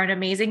 You are an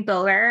amazing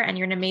builder and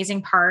you're an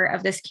amazing part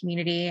of this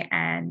community.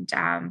 And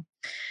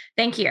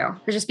thank you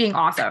for just being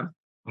awesome.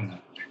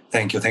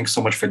 Thank you. Thanks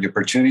so much for the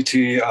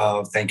opportunity.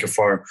 Thank you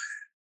for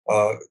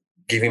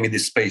giving me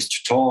this space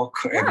to talk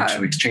and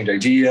to exchange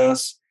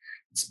ideas.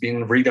 It's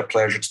been really a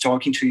pleasure to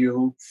talking to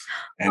you.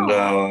 And,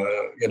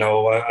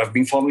 I've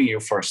been following you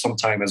for some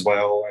time as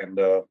well. And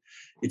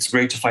it's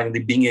great to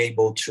finally being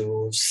able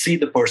to see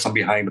the person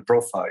behind the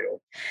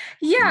profile.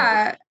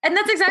 Yeah. And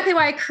that's exactly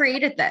why I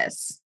created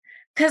this.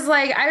 Cause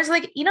like, I was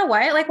like, you know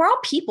what? Like we're all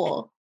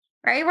people,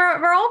 right?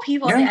 We're all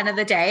people at the end of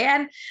the day.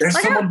 And there's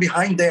like, someone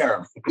behind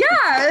there.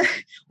 Yeah.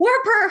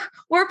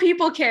 We're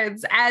people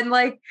kids. And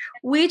like,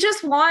 we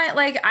just want,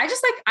 like, I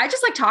just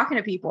like talking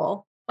to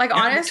people. Like,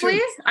 honestly,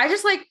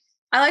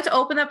 I like to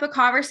open up a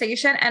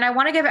conversation and I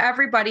want to give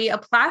everybody a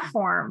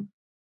platform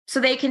so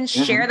they can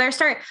share their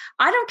story.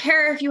 I don't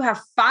care if you have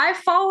 5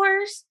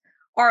 followers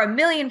or 1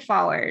 million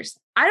followers.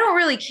 I don't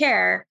really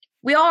care.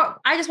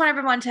 I just want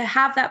everyone to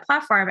have that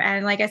platform.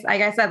 And like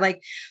I said,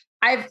 like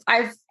I've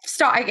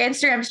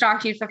Instagram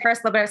stalked you for the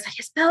first little bit. I was like,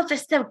 his build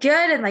is so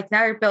good. And like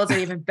now your builds are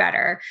even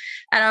better.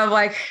 And I'm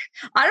like,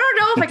 I don't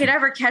know if I could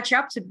ever catch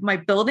up to my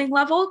building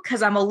level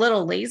because I'm a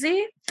little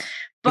lazy.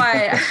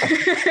 But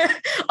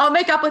I'll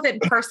make up with it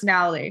in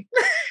personality.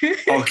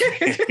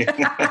 Okay.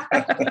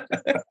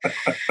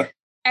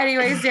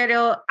 Anyways,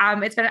 Daniel,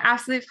 it's been an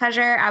absolute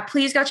pleasure.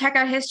 Please go check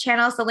out his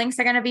channels. The links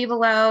are going to be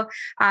below.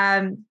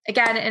 Again,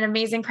 an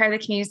amazing part of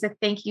the community. So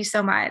thank you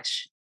so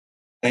much.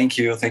 Thank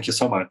you. Thank you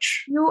so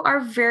much. You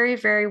are very,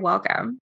 very welcome.